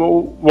 So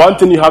one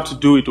thing you have to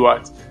do is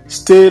what?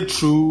 Stay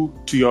true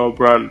to your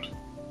brand,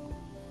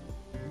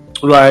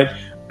 right?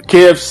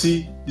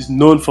 KFC is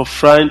known for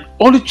frying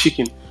only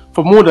chicken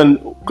for more than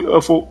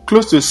for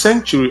close to a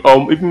century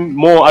or even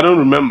more. I don't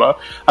remember.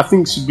 I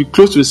think it should be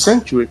close to a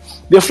century.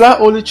 They fry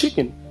only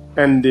chicken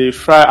and they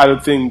fry other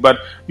things, but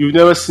you've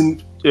never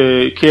seen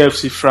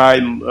KFC fry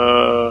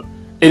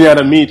any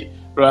other meat,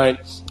 right?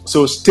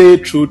 So stay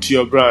true to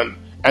your brand,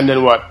 and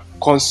then what?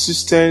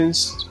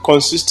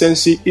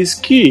 Consistency is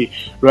key,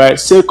 right?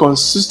 Stay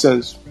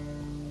consistent.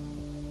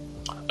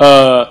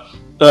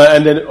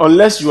 And then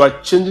unless you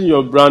are changing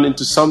your brand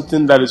into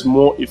something that is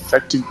more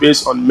effective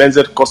based on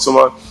measured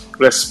customer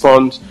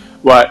response,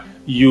 what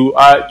you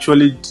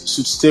actually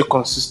should stay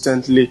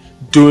consistently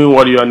doing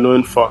what you are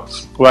known for,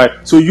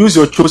 right? So use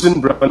your chosen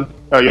brand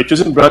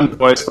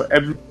voice for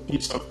every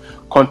piece of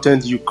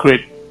content you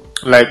create,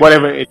 like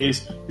whatever it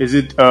is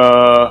it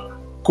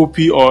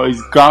copy or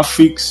is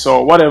graphics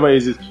or whatever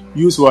it is,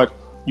 use what?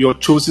 Your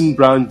chosen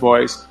brand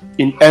voice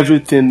in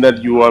everything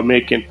that you are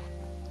making.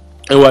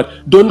 And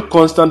what? Don't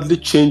constantly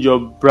change your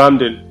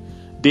branding.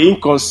 The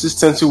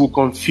inconsistency will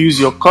confuse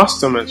your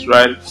customers,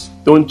 right?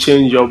 Don't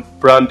change your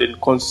branding.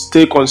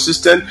 Stay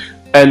consistent,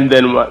 and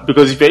then what?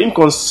 Because if you're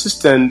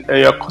inconsistent and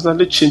you're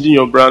constantly changing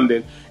your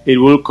branding, it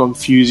will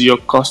confuse your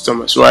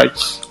customers, right?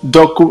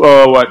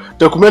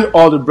 Document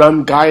all the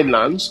brand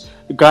guidelines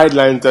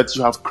that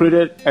you have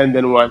created, and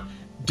then what?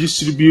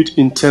 Distribute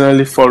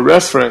internally for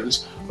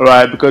reference,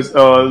 right? Because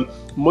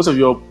most of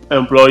your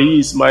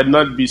employees might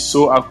not be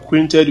so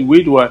acquainted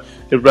with what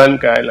the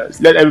brand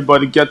guidelines. Let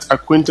everybody get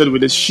acquainted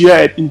with it.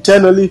 Share it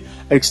internally,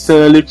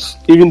 externally,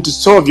 even to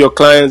some of your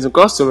clients and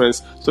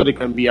customers, so they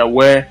can be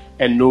aware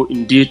and know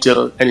in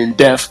detail and in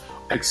depth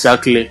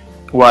exactly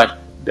what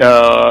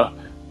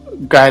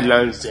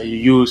guidelines that you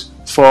use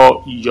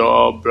for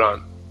your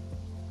brand.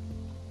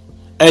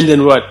 And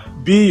then what?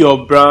 Be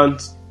your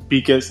brand's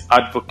biggest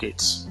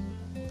advocates,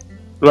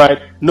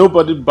 right?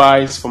 Nobody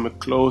buys from a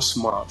closed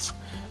mouth.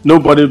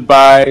 Nobody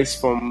buys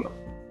from